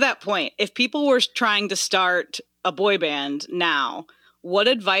 So to that point, if people were trying to start a boy band now, what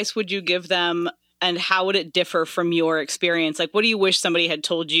advice would you give them, and how would it differ from your experience? Like, what do you wish somebody had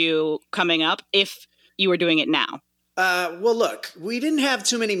told you coming up if you were doing it now? Well, look, we didn't have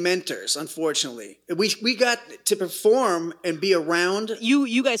too many mentors, unfortunately. We got to perform and be around.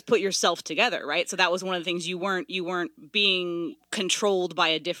 You guys put yourself together, right? So that was one of the things. You weren't being controlled by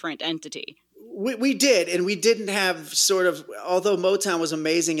a different entity. We did, and we didn't have although Motown was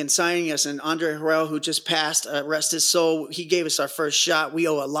amazing in signing us, and Andre Harrell, who just passed, rest his soul, he gave us our first shot. We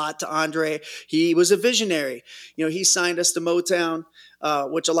owe a lot to Andre. He was a visionary. He signed us to Motown,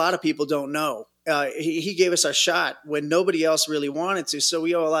 which a lot of people don't know. He gave us our shot when nobody else really wanted to, so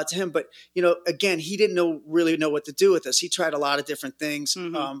we owe a lot to him. But again, he didn't really know what to do with us. He tried a lot of different things,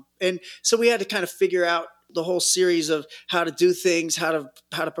 and so we had to kind of figure out the whole series of how to do things, how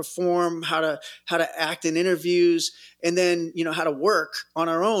to perform, how to act in interviews, and then, how to work on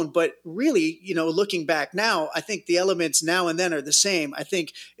our own. But really, looking back now, I think the elements now and then are the same. I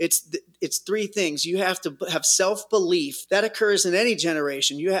think it's 3 things. You have to have self-belief. That occurs in any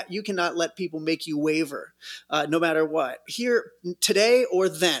generation. You cannot let people make you waver, no matter what. Here, today or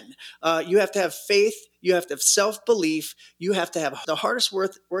then, you have to have faith You have to have self-belief. You have to have the hardest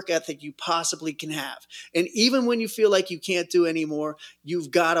work ethic you possibly can have. And even when you feel like you can't do anymore,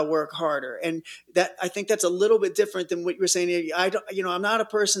 you've got to work harder. And that, I think that's a little bit different than what you were saying. I'm not a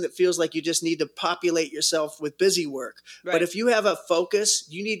person that feels like you just need to populate yourself with busy work. Right. But if you have a focus,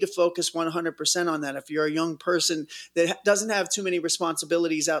 you need to focus 100% on that. If you're a young person that doesn't have too many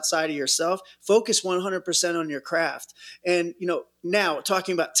responsibilities outside of yourself, focus 100% on your craft. And, now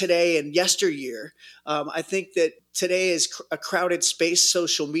talking about today and yesteryear, I think that today is a crowded space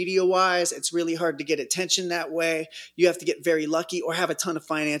social media wise. It's really hard to get attention that way. You have to get very lucky or have a ton of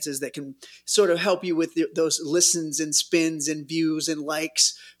finances that can sort of help you with those listens and spins and views and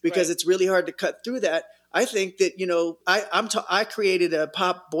likes, because It's really hard to cut through that. I think that, I created a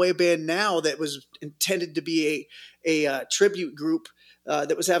pop boy band now that was intended to be a tribute group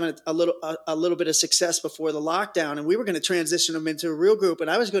that was having a little bit of success before the lockdown, and we were going to transition them into a real group, and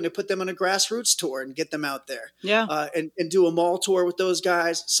I was going to put them on a grassroots tour and get them out there, and do a mall tour with those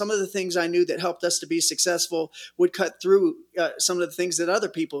guys. Some of the things I knew that helped us to be successful would cut through some of the things that other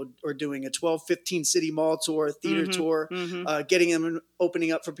people are doing: a 12, 15 city mall tour, a theater tour, getting them and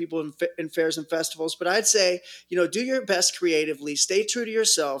opening up for people in fairs and festivals. But I'd say, do your best creatively, stay true to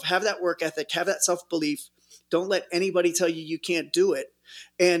yourself, have that work ethic, have that self-belief. Don't let anybody tell you can't do it,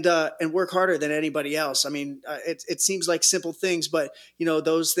 and work harder than anybody else. I mean, it seems like simple things, but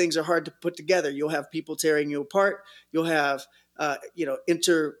those things are hard to put together. You'll have people tearing you apart. You'll have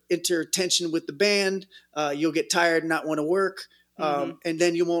inter tension with the band. You'll get tired and not want to work, and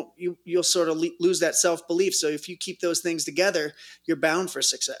then you'll sort of lose that self-belief. So if you keep those things together, you're bound for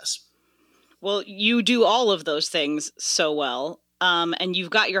success. Well, you do all of those things so well. And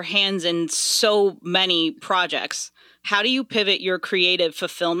you've got your hands in so many projects. How do you pivot your creative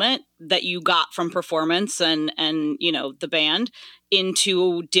fulfillment that you got from performance and the band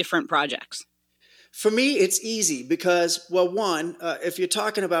into different projects? For me, it's easy because, one, if you're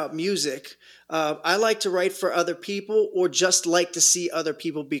talking about music, I like to write for other people or just like to see other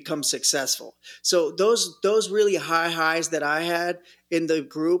people become successful. So those really high highs that I had in the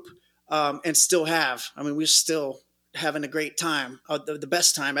group and still have, I mean, we're still having a great time, the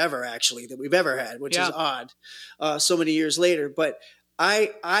best time ever, actually, that we've ever had, which is odd so many years later. But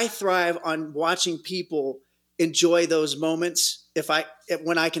I thrive on watching people enjoy those moments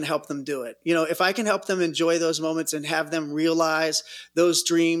when I can help them do it. If I can help them enjoy those moments and have them realize those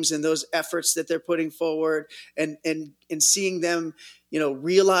dreams and those efforts that they're putting forward and seeing them,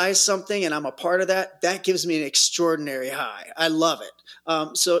 realize something, and I'm a part of that, that gives me an extraordinary high. I love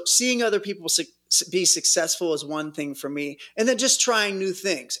it. So seeing other people be successful is one thing for me. And then just trying new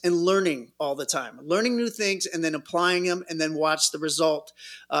things and learning all the time, learning new things and then applying them and then watch the result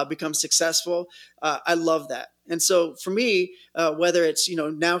become successful. I love that. And so for me, whether it's,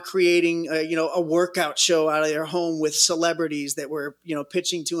 now creating, a workout show out of their home with celebrities that we're,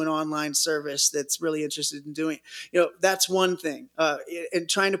 pitching to an online service that's really interested in doing, that's one thing. And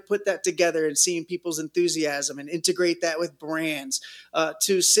trying to put that together and seeing people's enthusiasm and integrate that with brands,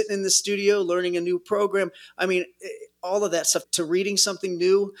 to sitting in the studio, learning a new program. I mean, all of that stuff, to reading something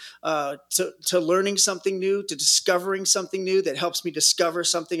new, to learning something new, to discovering something new that helps me discover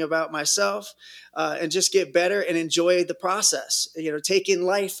something about myself, and just get better and enjoy the process, take in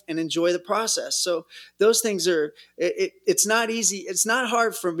life and enjoy the process. So those things it's not easy. It's not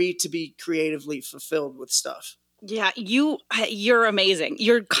hard for me to be creatively fulfilled with stuff. Yeah, you're amazing.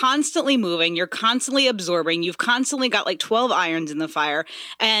 You're constantly moving. You're constantly absorbing. You've constantly got like 12 irons in the fire,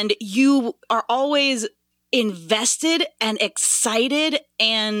 and you are always invested and excited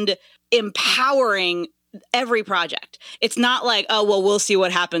and empowering every project. It's not like, oh, well, we'll see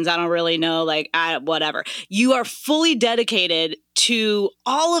what happens. I don't really know, whatever. You are fully dedicated to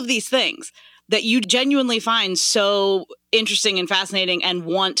all of these things that you genuinely find so interesting and fascinating and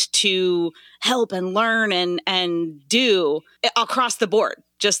want to help and learn and do across the board,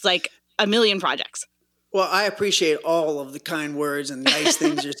 just like a million projects. Well, I appreciate all of the kind words and nice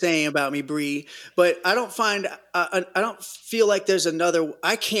things you're saying about me, Bree, but I don't feel like there's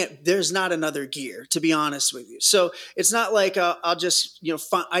not another gear, to be honest with you. So it's not like I'll just,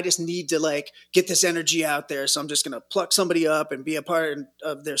 I just need to get this energy out there. So I'm just going to pluck somebody up and be a part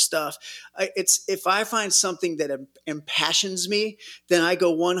of their stuff. If I find something that impassions me, then I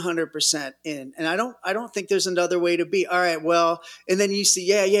go 100% in. And I don't think there's another way to be. All right, well, and then you see,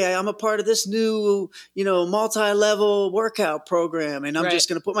 yeah, I'm a part of this new, multi-level workout program, and I'm just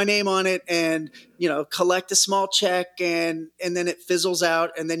going to put my name on it and, collect a small check, and then it fizzles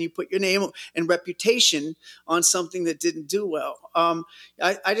out, and then you put your name and reputation on something that didn't do well.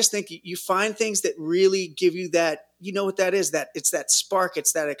 I just think you find things that really give you that you know what that is? That it's that spark,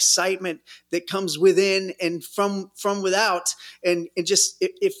 it's that excitement that comes within and from without, and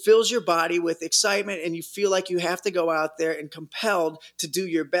it fills your body with excitement, and you feel like you have to go out there and compelled to do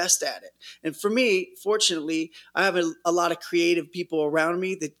your best at it. And for me, fortunately, I have a lot of creative people around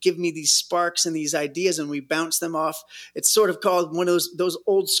me that give me these sparks and these ideas, and we bounce them off. It's sort of called one of those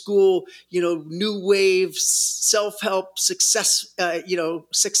old school, new wave self-help success,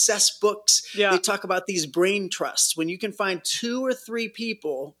 success books. Yeah. They talk about these brain trusts. When you can find 2 or 3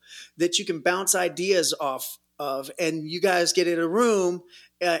 people that you can bounce ideas off of, and you guys get in a room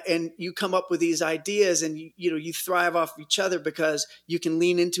and you come up with these ideas, and you thrive off each other because you can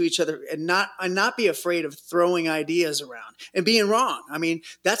lean into each other and not be afraid of throwing ideas around and being wrong. I mean,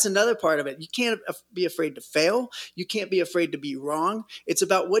 that's another part of it. You can't be afraid to fail. You can't be afraid to be wrong. It's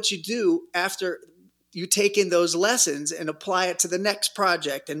about what you do after you take in those lessons and apply it to the next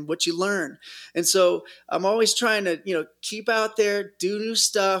project and what you learn. And so I'm always trying to, keep out there, do new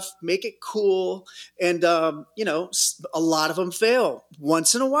stuff, make it cool. And, a lot of them fail.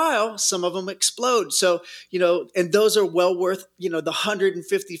 Once in a while, some of them explode. So, and those are well worth, the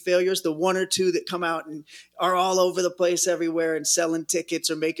 150 failures, the 1 or 2 that come out and are all over the place everywhere and selling tickets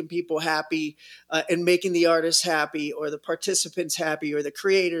or making people happy and making the artists happy or the participants happy or the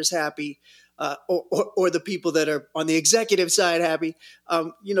creators happy. Or the people that are on the executive side happy,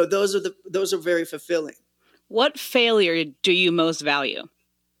 those are very fulfilling. What failure do you most value?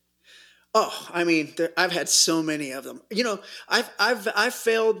 Oh, I mean, I've had so many of them. I've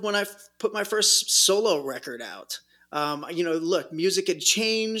failed when I put my first solo record out. Look, music had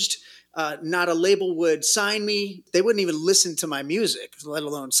changed. Not a label would sign me. They wouldn't even listen to my music, let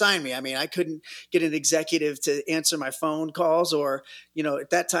alone sign me. I mean, I couldn't get an executive to answer my phone calls, or, at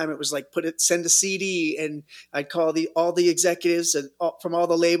that time it was like send a CD, and I'd call all the executives from all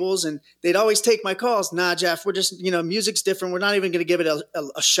the labels, and they'd always take my calls. Nah, Jeff, we're just, music's different. We're not even going to give it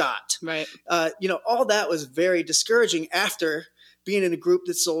a shot. Right. All that was very discouraging after being in a group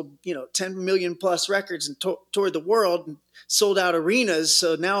that sold, 10 million plus records and toured the world and sold out arenas.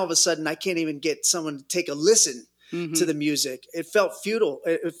 So now all of a sudden I can't even get someone to take a listen to the music. It felt futile.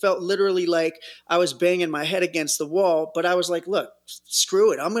 It felt literally like I was banging my head against the wall, but I was like, look,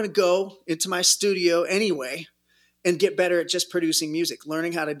 screw it. I'm going to go into my studio anyway and get better at just producing music,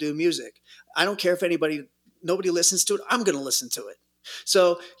 learning how to do music. I don't care if nobody listens to it. I'm going to listen to it.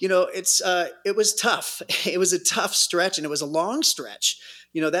 So, it was tough. It was a tough stretch, and it was a long stretch.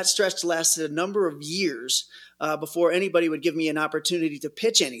 That stretch lasted a number of years before anybody would give me an opportunity to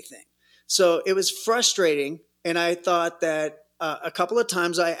pitch anything. So it was frustrating. And I thought that a couple of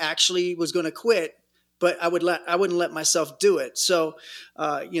times I actually was going to quit, but I wouldn't let myself do it. So,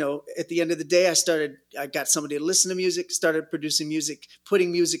 at the end of the day, I got somebody to listen to music, started producing music,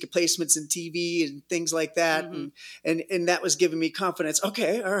 putting music placements in TV and things like that. And that was giving me confidence.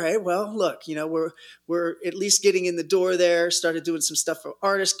 Okay. All right. Well, look, we're at least getting in the door there, started doing some stuff for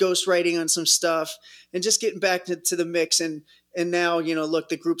artists, ghostwriting on some stuff, and just getting back to the mix. And now, look,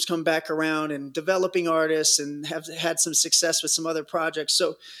 the group's come back around and developing artists and have had some success with some other projects.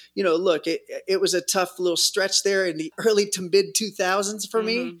 So, look, it was a tough little stretch there in the early to mid 2000s for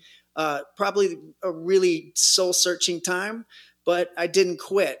me. Probably a really soul searching time, but I didn't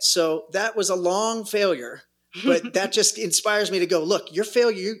quit. So that was a long failure, but that just inspires me to go, look, your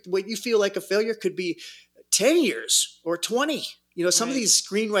failure, what you feel like a failure could be 10 years or 20. Some of these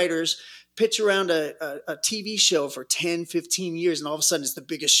screenwriters pitch around a TV show for 10, 15 years, and all of a sudden it's the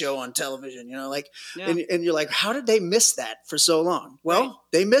biggest show on television, and you're like, how did they miss that for so long? Well,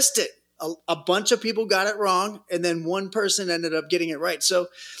 they missed it. A bunch of people got it wrong, and then one person ended up getting it right. So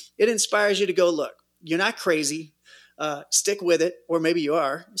it inspires you to go, look, you're not crazy. Stick with it, or maybe you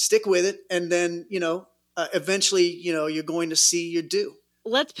are. Stick with it, and then, eventually, you're going to see your due.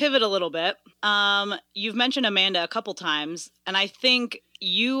 Let's pivot a little bit. You've mentioned Amanda a couple times, and I think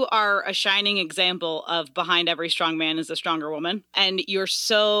you are a shining example of behind every strong man is a stronger woman. And you're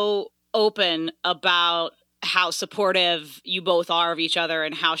so open about how supportive you both are of each other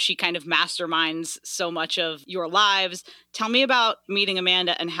and how she kind of masterminds so much of your lives. Tell me about meeting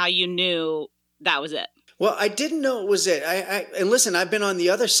Amanda and how you knew that was it. Well, I didn't know it was it. And listen, I've been on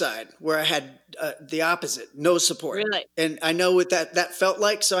the other side where I had the opposite, no support. Really? And I know what that felt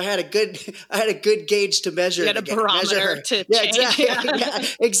like. So I had a good gauge to measure. You had a barometer to change.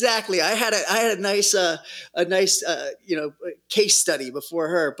 Exactly. Exactly. I had a nice case study before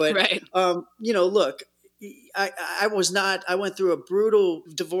her. But look, I went through a brutal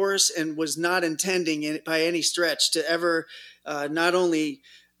divorce and was not intending by any stretch to ever not only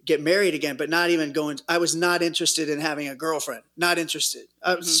get married again, but not even going. I was not interested in having a girlfriend. Not interested.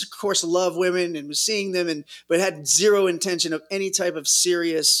 I was, of course, love women and was seeing them, but had zero intention of any type of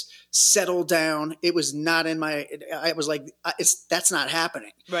serious settle down. It was not in my. I was like, that's not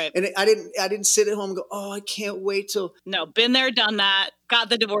happening. Right. And I didn't sit at home and go, oh, I can't wait till. No, been there, done that. Got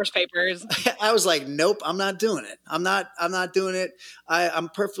the divorce papers. I was like, nope, I'm not doing it. I'm not doing it. I'm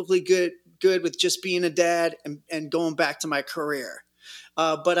perfectly good with just being a dad and going back to my career.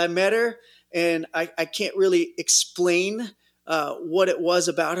 But I met her, and I can't really explain what it was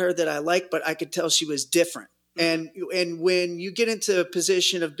about her that I liked, but I could tell she was different. And when you get into a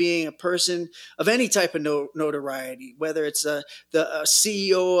position of being a person of any type of notoriety, whether it's the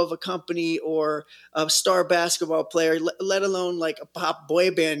CEO of a company or a star basketball player, let alone like a pop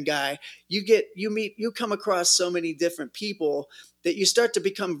boy band guy, you come across so many different people that you start to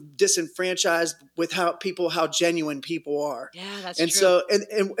become disenfranchised with how genuine people are. Yeah, that's true. So,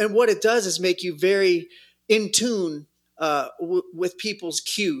 and what it does is make you very in tune with people's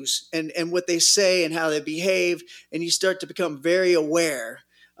cues and what they say and how they behave. And you start to become very aware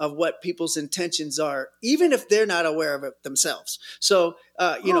of what people's intentions are, even if they're not aware of it themselves. So,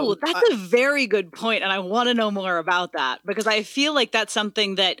 that's a very good point. And I want to know more about that, because I feel like that's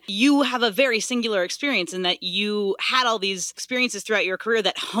something that you have a very singular experience, and that you had all these experiences throughout your career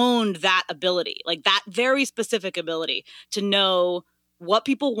that honed that ability, like that very specific ability to know what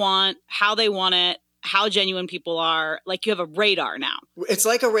people want, how they want it, how genuine people are. Like, you have a radar now. It's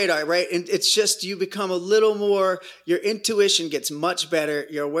like a radar, right? And it's just, you become a little more, your intuition gets much better.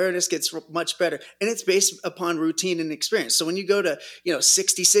 Your awareness gets much better. And it's based upon routine and experience. So when you go to,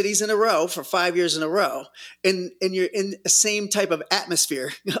 60 cities in a row for 5 years in a row, and you're in the same type of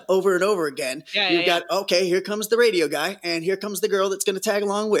atmosphere over and over again, you've got, okay, here comes the radio guy, and here comes the girl that's going to tag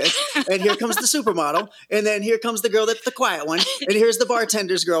along with, and here comes the supermodel, and then here comes the girl that's the quiet one, and here's the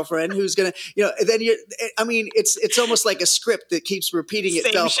bartender's girlfriend who's going to, then it's almost like a script that keeps repeating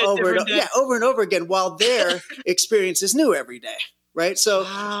itself over and over again, while their experience is new every day. Right. So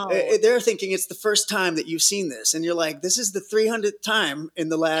they're thinking it's the first time that you've seen this. And you're like, this is the 300th time in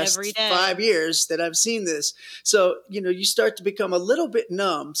the last 5 years that I've seen this. So, you start to become a little bit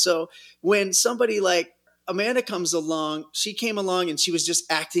numb. So when somebody like Amanda comes along, she came along and she was just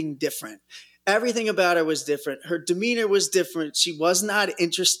acting different. Everything about her was different. Her demeanor was different. She was not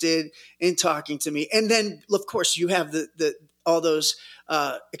interested in talking to me. And then, of course, you have all those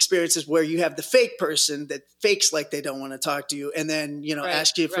experiences where you have the fake person that fakes like they don't want to talk to you, and then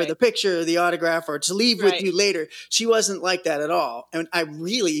ask you for the picture or the autograph or to leave with you later. She wasn't like that at all, and I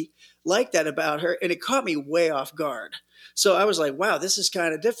really liked that about her, and it caught me way off guard. So I was like, wow, this is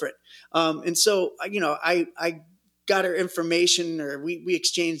kind of different. And so I got her information, or we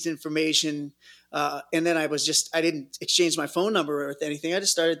exchanged information. And then I didn't exchange my phone number with anything. I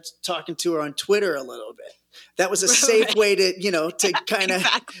just started talking to her on Twitter a little bit. That was a safe way to, to kind of,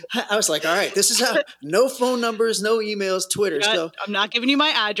 exactly. I was like, all right, this is how, no phone numbers, no emails, Twitter. So I'm not giving you my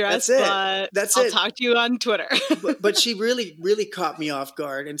address, but I'll talk to you on Twitter. but she really, really caught me off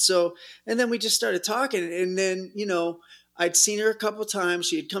guard. And then we just started talking, and then, I'd seen her a couple of times.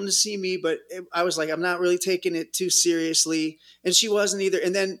 She had come to see me, but I was like, I'm not really taking it too seriously. And she wasn't either.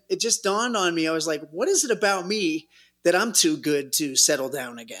 And then it just dawned on me. I was like, what is it about me that I'm too good to settle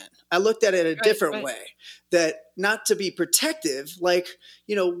down again? I looked at it a different way, that not to be protective, like,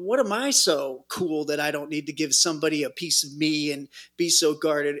 what am I so cool that I don't need to give somebody a piece of me and be so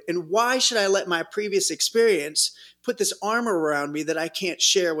guarded? And why should I let my previous experience put this armor around me that I can't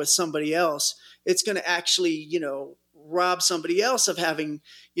share with somebody else? It's going to actually, rob somebody else of having,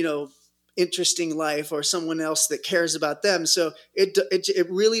 interesting life, or someone else that cares about them. So it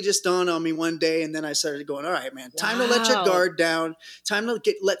really just dawned on me one day. And then I started going, all right, man, time to let your guard down, time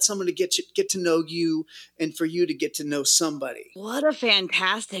to let someone to get to know you, and for you to get to know somebody. What a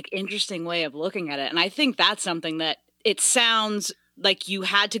fantastic, interesting way of looking at it. And I think that's something that it sounds like you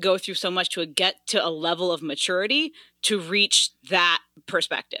had to go through so much to get to a level of maturity to reach that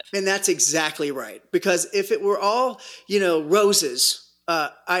perspective. And that's exactly right. Because if it were all, roses,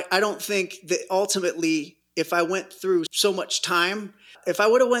 I don't think that ultimately, if I went through so much time, if I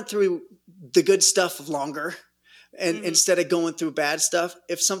would have went through the good stuff longer, and instead of going through bad stuff,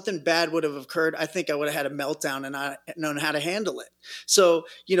 if something bad would have occurred, I think I would have had a meltdown and not known how to handle it. So,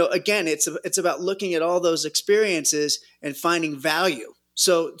 again, it's about looking at all those experiences and finding value.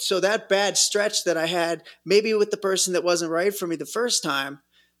 So that bad stretch that I had, maybe with the person that wasn't right for me the first time,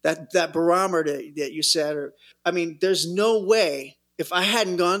 that barometer that you said, there's no way, if I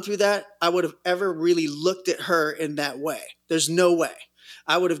hadn't gone through that, I would have ever really looked at her in that way. There's no way.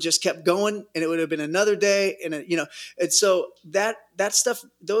 I would have just kept going, and it would have been another day. And, and so that stuff,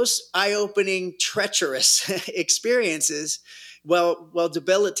 those eye-opening, treacherous experiences, while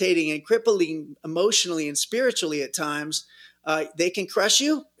debilitating and crippling emotionally and spiritually at times, they can crush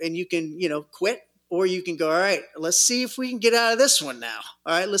you, and you can, quit, or you can go, all right, let's see if we can get out of this one now.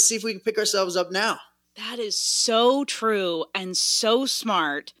 All right, let's see if we can pick ourselves up now. That is so true and so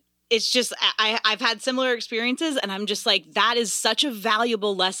smart. It's just, I've had similar experiences, and I'm just like, that is such a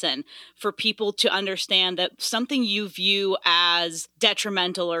valuable lesson for people to understand that something you view as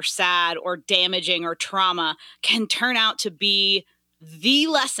detrimental or sad or damaging or trauma can turn out to be the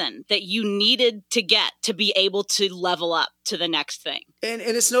lesson that you needed to get to be able to level up to the next thing. And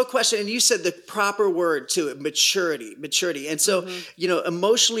it's no question. And you said the proper word to it, maturity. And so,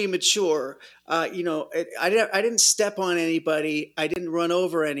 emotionally mature, I didn't step on anybody. I didn't run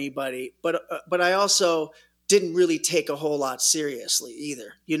over anybody, but I also didn't really take a whole lot seriously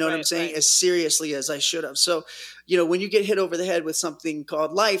either. You know what I'm saying? Right. As seriously as I should have. So, when you get hit over the head with something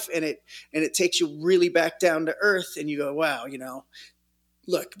called life, and it takes you really back down to earth, and you go, wow,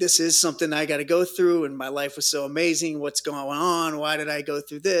 look, this is something I got to go through, and my life was so amazing. What's going on? Why did I go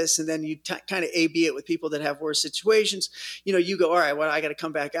through this? And then you kind of A/B it with people that have worse situations. You go, all right, well, I got to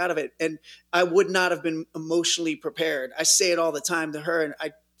come back out of it. And I would not have been emotionally prepared. I say it all the time to her, and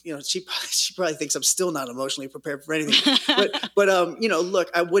she probably thinks I'm still not emotionally prepared for anything. But look,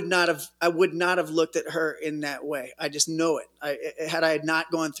 I would not have looked at her in that way. I just know it. Had I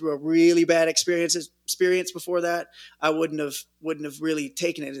not gone through a really bad experience before that, I wouldn't have really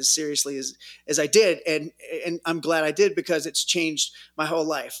taken it as seriously as I did. And I'm glad I did, because it's changed my whole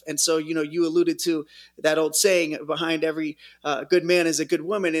life. And so, you alluded to that old saying, behind every good man is a good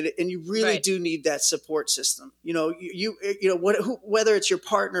woman. And you really do need that support system. Whether it's your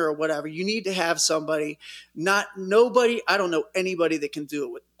partner or whatever, you need to have somebody, nobody. I don't know anybody that can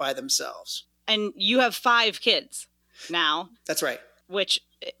do it by themselves. And you have 5 kids now. That's right. Which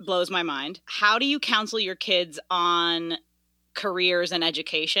blows my mind. How do you counsel your kids on careers and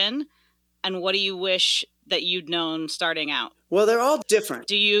education? And what do you wish that you'd known starting out? Well, they're all different.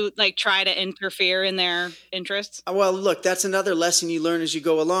 Do you try to interfere in their interests? Well, look, that's another lesson you learn as you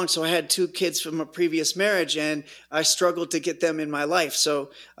go along. So I had 2 kids from a previous marriage, and I struggled to get them in my life.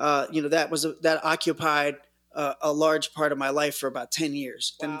 So, that occupied a large part of my life for about 10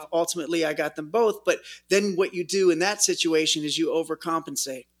 years. Wow. And ultimately I got them both. But then what you do in that situation is you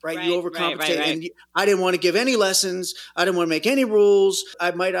overcompensate, right? You overcompensate. Right. And I didn't want to give any lessons. I didn't want to make any rules.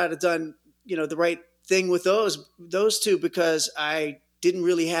 I might not have done, the right thing with those 2, because I didn't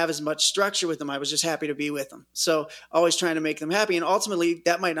really have as much structure with them. I was just happy to be with them. So always trying to make them happy. And ultimately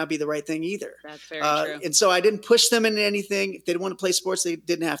that might not be the right thing either. That's very true. And so I didn't push them into anything. If they didn't want to play sports, they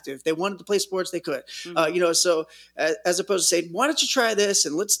didn't have to. If they wanted to play sports, they could. Mm-hmm. So as opposed to saying, why don't you try this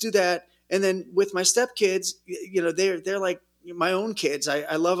and let's do that. And then with my stepkids, they're like my own kids.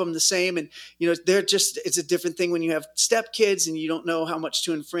 I love them the same. And, it's a different thing when you have stepkids and you don't know how much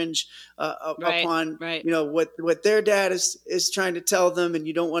to infringe upon, what their dad is trying to tell them, and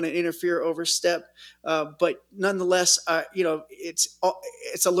you don't want to interfere, overstep. But nonetheless,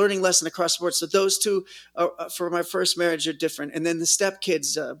 it's a learning lesson across the board. So those 2 for my first marriage are different. And then the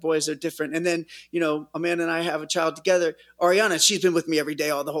stepkids, boys, are different. And then, Amanda and I have a child together. Ariana, she's been with me every day,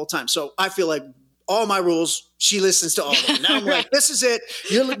 the whole time. So I feel like all my rules, she listens to all of them. Now I'm like, this is it.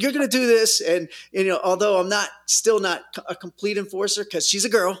 You're going to do this. And, although I'm still not a complete enforcer, because she's a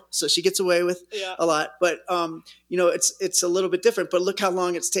girl, so she gets away with a lot. But, it's a little bit different. But look how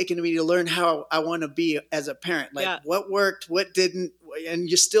long it's taken me to learn how I want to be as a parent. What worked, what didn't. And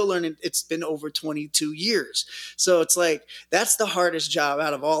you're still learning. It's been over 22 years. So it's like, that's the hardest job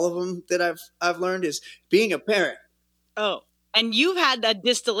out of all of them that I've learned, is being a parent. Oh. And you've had a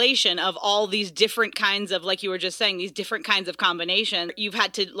distillation of all these different kinds of, like you were just saying, these different kinds of combinations. You've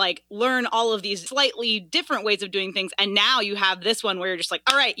had to learn all of these slightly different ways of doing things. And now you have this one where you're just like,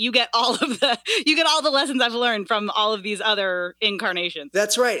 all right, you get all the lessons I've learned from all of these other incarnations.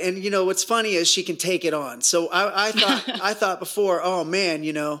 That's right. And what's funny is she can take it on. So I thought before, oh man,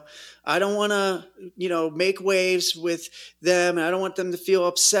 I don't want to, make waves with them, and I don't want them to feel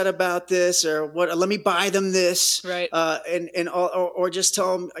upset about this, or what. Let me buy them this, right? Or just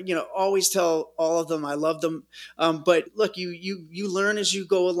tell them, always tell all of them I love them. But look, you learn as you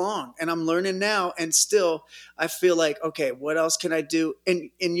go along, and I'm learning now, and still I feel like, okay, what else can I do?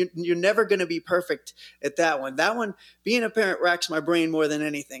 And you're never going to be perfect at that one. That one, being a parent racks my brain more than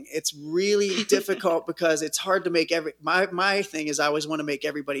anything. It's really difficult because it's hard to make my thing is I always want to make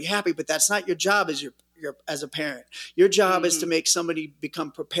everybody happy. But that's not your job as a parent. Your job is to make somebody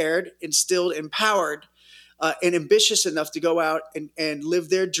become prepared, instilled, empowered, and ambitious enough to go out and live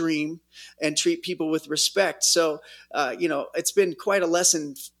their dream and treat people with respect. So, it's been quite a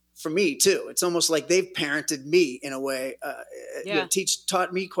lesson for me too. It's almost like they've parented me in a way,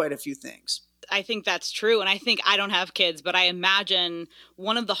 taught me quite a few things. I think that's true. And I think I don't have kids, but I imagine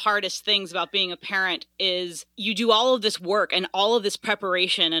one of the hardest things about being a parent is you do all of this work and all of this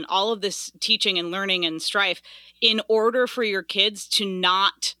preparation and all of this teaching and learning and strife in order for your kids to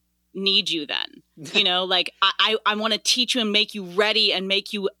not need you then. Like I want to teach you and make you ready and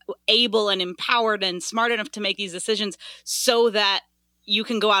make you able and empowered and smart enough to make these decisions so that you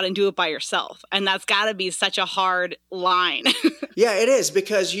can go out and do it by yourself. And that's got to be such a hard line. Yeah, it is,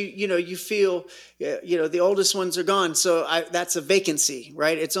 because you feel, the oldest ones are gone. So that's a vacancy,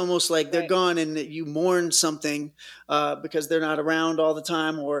 right? It's almost like they're gone and you mourn something because they're not around all the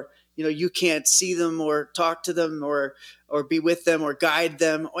time, or, you can't see them or talk to them or be with them or guide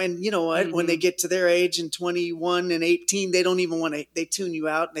them. And you know what, when they get to their age and 21 and 18, they don't even want to, they tune you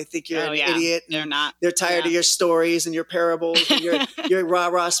out and they think you're an idiot. They're tired of your stories and your parables and your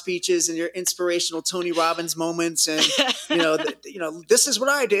rah-rah speeches and your inspirational Tony Robbins moments. And, this is what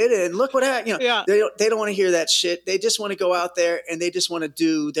I did and look what happened. They don't want to hear that shit. They just want to go out there and they just want to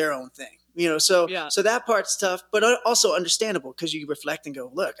do their own thing. So that part's tough, but also understandable, because you reflect and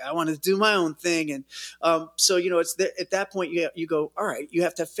go, look, I want to do my own thing. And it's there, at that point you go, all right, you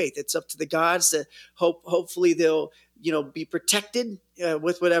have to have faith. It's up to the gods to hopefully they'll, be protected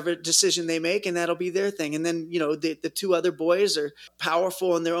with whatever decision they make, and that'll be their thing. And then, the two other boys are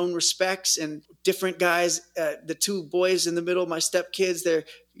powerful in their own respects and different guys. The two boys in the middle, my stepkids, they're,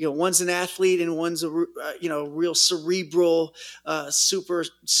 one's an athlete and one's a, real cerebral, super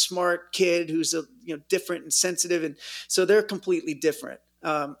smart kid who's different and sensitive. And so they're completely different.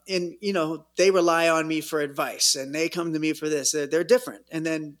 They rely on me for advice and they come to me for this. They're different. And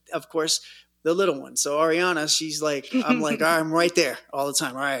then of course, the little one. So Ariana, she's like, I'm like, all right, I'm right there all the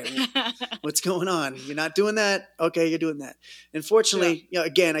time. All right, what's going on? You're not doing that? Okay, you're doing that. Unfortunately,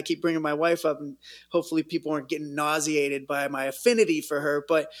 again, I keep bringing my wife up, and hopefully people aren't getting nauseated by my affinity for her.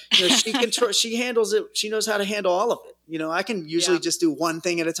 But she handles it. She knows how to handle all of it. I can usually just do one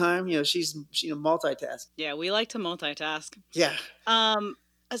thing at a time. She's multitask. Yeah, we like to multitask. Yeah.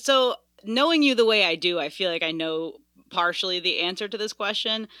 So knowing you the way I do, I feel like I know partially the answer to this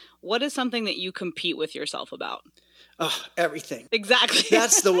question. What is something that you compete with yourself about? Oh, everything. Exactly.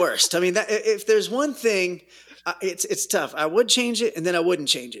 That's the worst. I mean, if there's one thing, it's tough. I would change it and then I wouldn't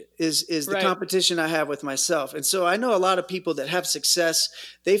change it, is the competition I have with myself. And so I know a lot of people that have success,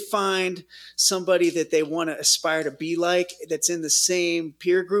 they find somebody that they want to aspire to be like, that's in the same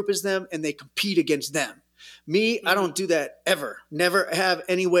peer group as them, and they compete against them. Me, I don't do that ever. Never have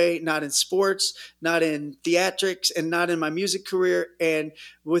anyway, not in sports, not in theatrics, and not in my music career. And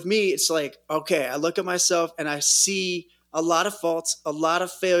with me, it's like, okay, I look at myself and I see a lot of faults, a lot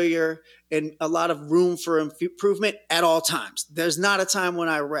of failure, and a lot of room for improvement at all times. There's not a time when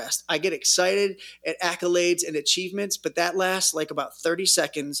I rest. I get excited at accolades and achievements, but that lasts like about 30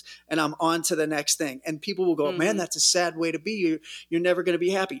 seconds and I'm on to the next thing. And people will go, man, that's a sad way to be. You're never going to be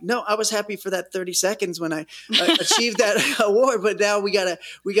happy. No, I was happy for that 30 seconds when I achieved that award, but now we gotta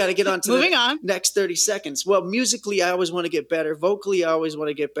get on to the next 30 seconds. Well, musically, I always want to get better. Vocally, I always want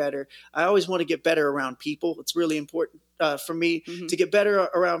to get better. I always want to get better around people. It's really important for me to get better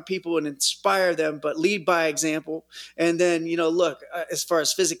around people and inspire them, but lead by example. And then, look, as far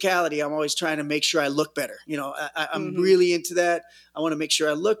as physicality, I'm always trying to make sure I look better. I'm really into that. I want to make sure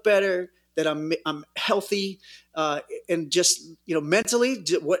I look better, that I'm healthy, and just, mentally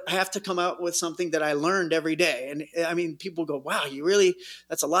I have to come out with something that I learned every day. And I mean, people go, wow,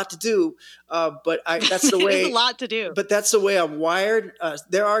 that's a lot to do. But that's the way. It's a lot to do. But that's the way I'm wired.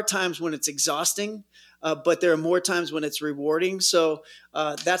 There are times when it's exhausting. But there are more times when it's rewarding. So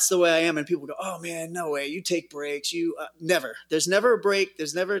that's the way I am. And people go, oh, man, no way. You take breaks. Never. There's never a break.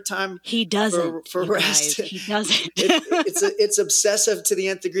 There's never a time for rest. He doesn't. It's obsessive to the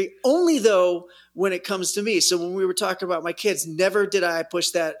nth degree, only though when it comes to me. So when we were talking about my kids, never did I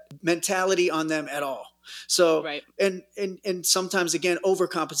push that mentality on them at all. So, and sometimes, again,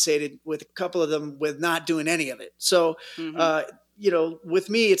 overcompensated with a couple of them with not doing any of it. So, with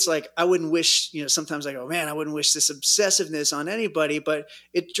me, it's like, I wouldn't wish, sometimes I go, man, I wouldn't wish this obsessiveness on anybody, but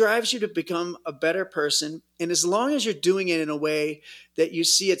it drives you to become a better person. And as long as you're doing it in a way that you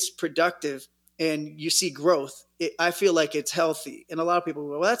see it's productive and you see growth, I feel like it's healthy. And a lot of people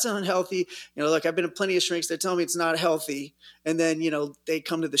go, well, that's unhealthy. Look, I've been in plenty of shrinks. They're telling me it's not healthy. And then, they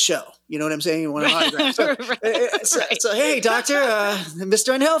come to the show. You know what I'm saying? You want an autograph. So, hey, doctor,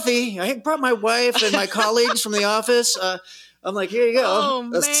 Mr. Unhealthy, I brought my wife and my colleagues from the office. I'm like, here you go. Oh,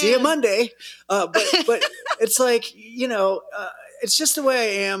 Let's man. see you Monday. But it's like, it's just the way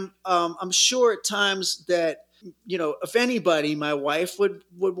I am. I'm sure at times that, if anybody, my wife would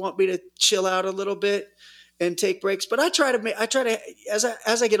want me to chill out a little bit and take breaks. But I try to,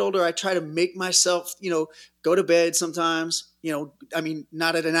 as I get older, I try to make myself, go to bed sometimes,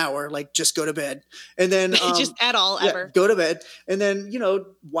 not at an hour, like just go to bed. And then just at all, ever. Go to bed. And then,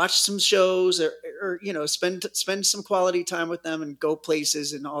 watch some shows or spend some quality time with them and go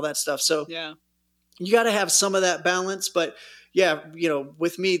places and all that stuff. So yeah, you got to have some of that balance, but yeah,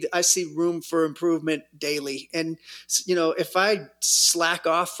 with me, I see room for improvement daily. And, if I slack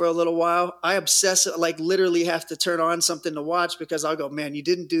off for a little while, I obsess, like literally have to turn on something to watch because I'll go, man, you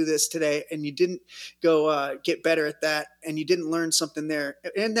didn't do this today and you didn't go get better at that and you didn't learn something there.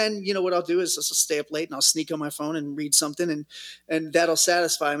 And then, what I'll do is I'll stay up late and I'll sneak on my phone and read something and that'll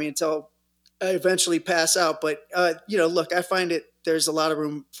satisfy me until I eventually pass out. But, look, I find there's a lot of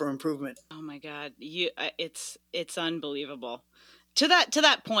room for improvement. Oh my God. It's unbelievable. To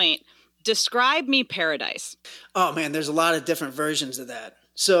that point, describe me paradise. Oh man, there's a lot of different versions of that.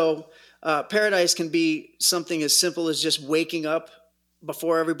 So paradise can be something as simple as just waking up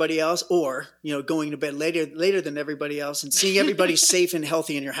before everybody else, or going to bed later than everybody else, and seeing everybody safe and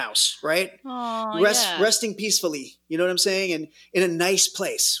healthy in your house, right? Oh, Resting peacefully, you know what I'm saying, and in a nice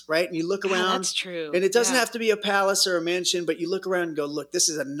place, right? And you look around. That's true. And it doesn't have to be a palace or a mansion, but you look around and go, look, this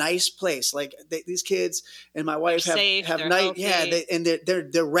is a nice place. Like these kids and my wife have night,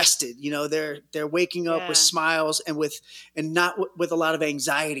 they're rested. They're waking up with smiles and not with a lot of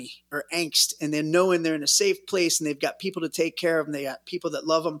anxiety or angst, and they're knowing they're in a safe place and they've got people to take care of them. They got people that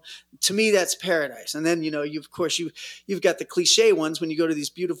love them. To me, that's paradise. And then, you've got the cliche ones when you go to these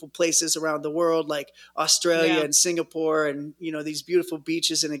beautiful places around the world, like Australia and Singapore, and, these beautiful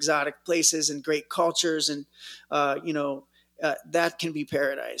beaches and exotic places and great cultures. And, that can be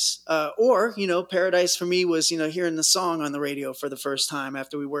paradise. Or, paradise for me was, hearing the song on the radio for the first time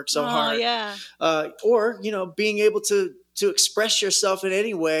after we worked so hard. Yeah. Or, being able to express yourself in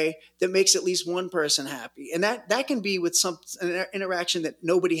any way that makes at least one person happy. And that can be with an interaction that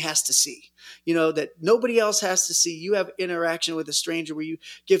nobody has to see, that nobody else has to see. You have interaction with a stranger where you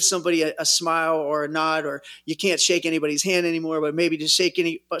give somebody a smile or a nod, or you can't shake anybody's hand anymore, but maybe just shake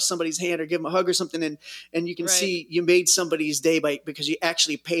somebody's hand or give them a hug or something. And you can see you made somebody's day because you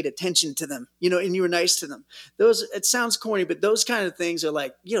actually paid attention to them, and you were nice to them. It sounds corny, but those kind of things are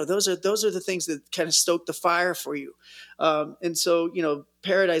like, those are the things that kind of stoke the fire for you. And so,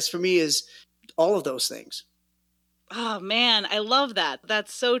 paradise for me is all of those things. Oh man, I love that.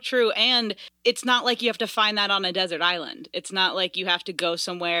 That's so true. And it's not like you have to find that on a desert island. It's not like you have to go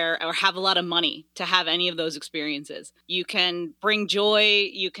somewhere or have a lot of money to have any of those experiences. You can bring joy.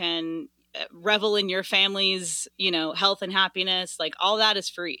 You can revel in your family's, health and happiness. Like all that is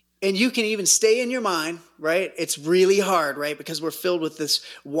free. And you can even stay in your mind, right? It's really hard, right? Because we're filled with this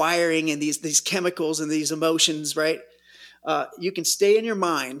wiring and these chemicals and these emotions, right? You can stay in your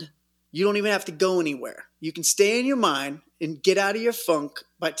mind. You don't even have to go anywhere. You can stay in your mind and get out of your funk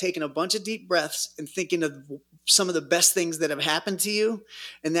by taking a bunch of deep breaths and thinking of some of the best things that have happened to you.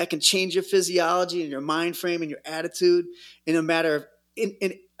 And that can change your physiology and your mind frame and your attitude in a matter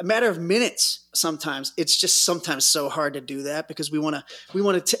of minutes. Sometimes it's just sometimes so hard to do that because we want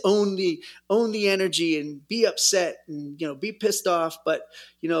to own the energy and be upset and, be pissed off. But,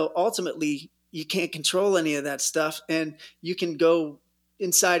 ultimately you can't control any of that stuff. And you can go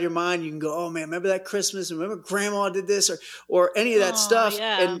inside your mind. You can go, oh man, remember that Christmas? Remember grandma did this or any of that stuff.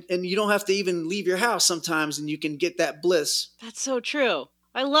 Yeah. And you don't have to even leave your house sometimes, and you can get that bliss. That's so true.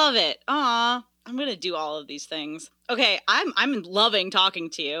 I love it. Aw, I'm going to do all of these things. Okay. I'm loving talking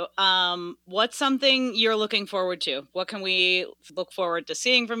to you. What's something you're looking forward to? What can we look forward to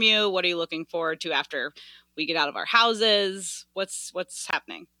seeing from you? What are you looking forward to after we get out of our houses? What's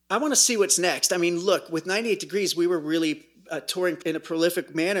happening? I want to see what's next. I mean, look, with 98 Degrees, we were really touring in a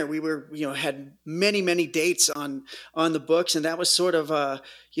prolific manner. We were, had many, many dates on the books. And that was sort of,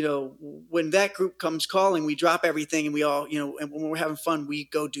 when that group comes calling, we drop everything and we all, and when we're having fun, we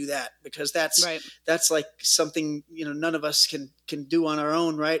go do that because that's like something, none of us can do on our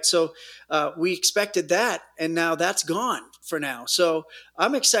own. Right. So we expected that. And now that's gone for now. So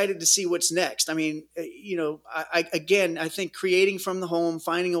I'm excited to see what's next. I mean, I think creating from the home,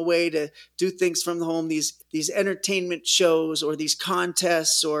 finding a way to do things from the home, these entertainment shows or these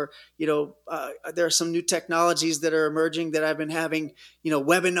contests or, there are some new technologies that are emerging that I've been having,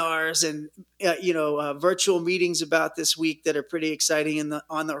 webinars and, virtual meetings about this week that are pretty exciting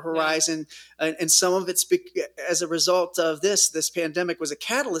on the horizon. Yeah. And some of it's as a result of this pandemic was a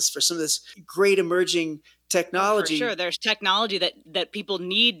catalyst for some of this great emerging technology. For sure. There's technology that people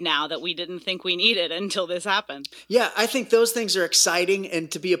need now that we didn't think we needed until this happened. Yeah, I think those things are exciting,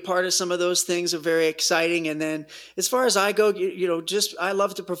 and to be a part of some of those things are very exciting. And then as far as I go, just I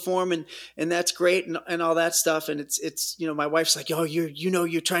love to perform, and that's great, and all that stuff. And it's my wife's like, oh,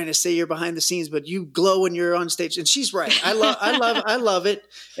 you're trying to say you're behind the scenes, but you glow when you're on stage. And she's right. I love it.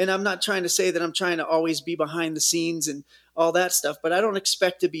 And I'm not trying to say that I'm trying to always be behind the scenes and all that stuff, but I don't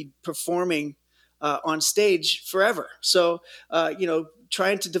expect to be performing on stage forever. So,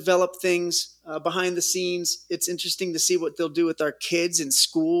 trying to develop things behind the scenes. It's interesting to see what they'll do with our kids in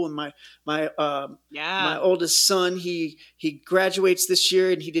school. And my oldest son, he graduates this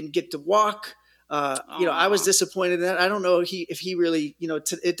year and he didn't get to walk. I was disappointed in that. I don't know if he really,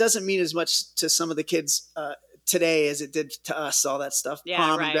 it doesn't mean as much to some of the kids today as it did to us, all that stuff,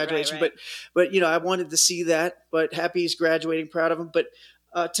 prom and graduation. Right. But I wanted to see that, but happy he's graduating, proud of him. But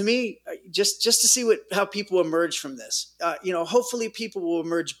to me, just to see how people emerge from this, hopefully people will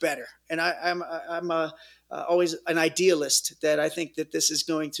emerge better. And I'm always an idealist, that I think that this is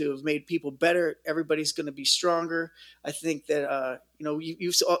going to have made people better. Everybody's going to be stronger. I think that,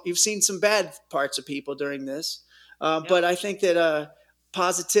 you've seen some bad parts of people during this, but I think that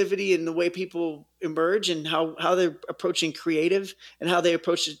positivity and the way people emerge and how they're approaching creative and how they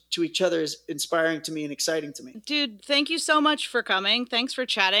approach it to each other is inspiring to me and exciting to me. Dude, thank you so much for coming. Thanks for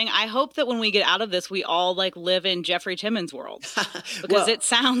chatting. I hope that when we get out of this, we all live in Jeffrey Timmons' world, because it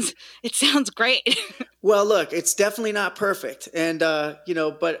sounds great. Well, look, it's definitely not perfect. And,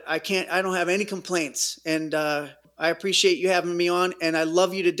 but I don't have any complaints. And, I appreciate you having me on, and I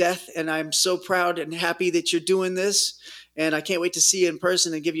love you to death. And I'm so proud and happy that you're doing this. And I can't wait to see you in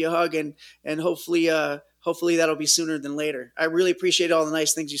person and give you a hug, and hopefully that'll be sooner than later. I really appreciate all the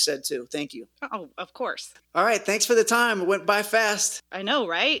nice things you said too. Thank you. Oh, of course. All right. Thanks for the time. It went by fast. I know,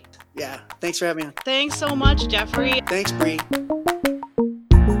 right? Yeah. Thanks for having me on. Thanks so much, Jeffrey. Thanks, Bree.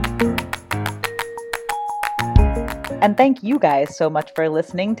 And thank you guys so much for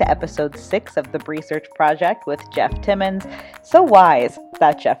listening to episode 6 of the Research Project with Jeff Timmons. So wise,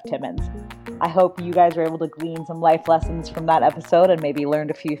 that Jeff Timmons. I hope you guys were able to glean some life lessons from that episode and maybe learned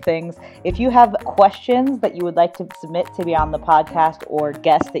a few things. If you have questions that you would like to submit to be on the podcast, or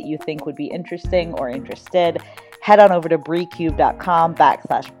guests that you think would be interesting or interested, head on over to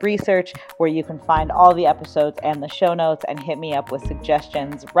breecube.com/research, where you can find all the episodes and the show notes, and hit me up with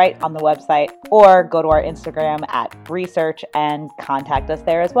suggestions right on the website, or go to our Instagram @research and contact us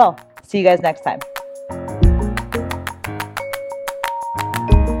there as well. See you guys next time.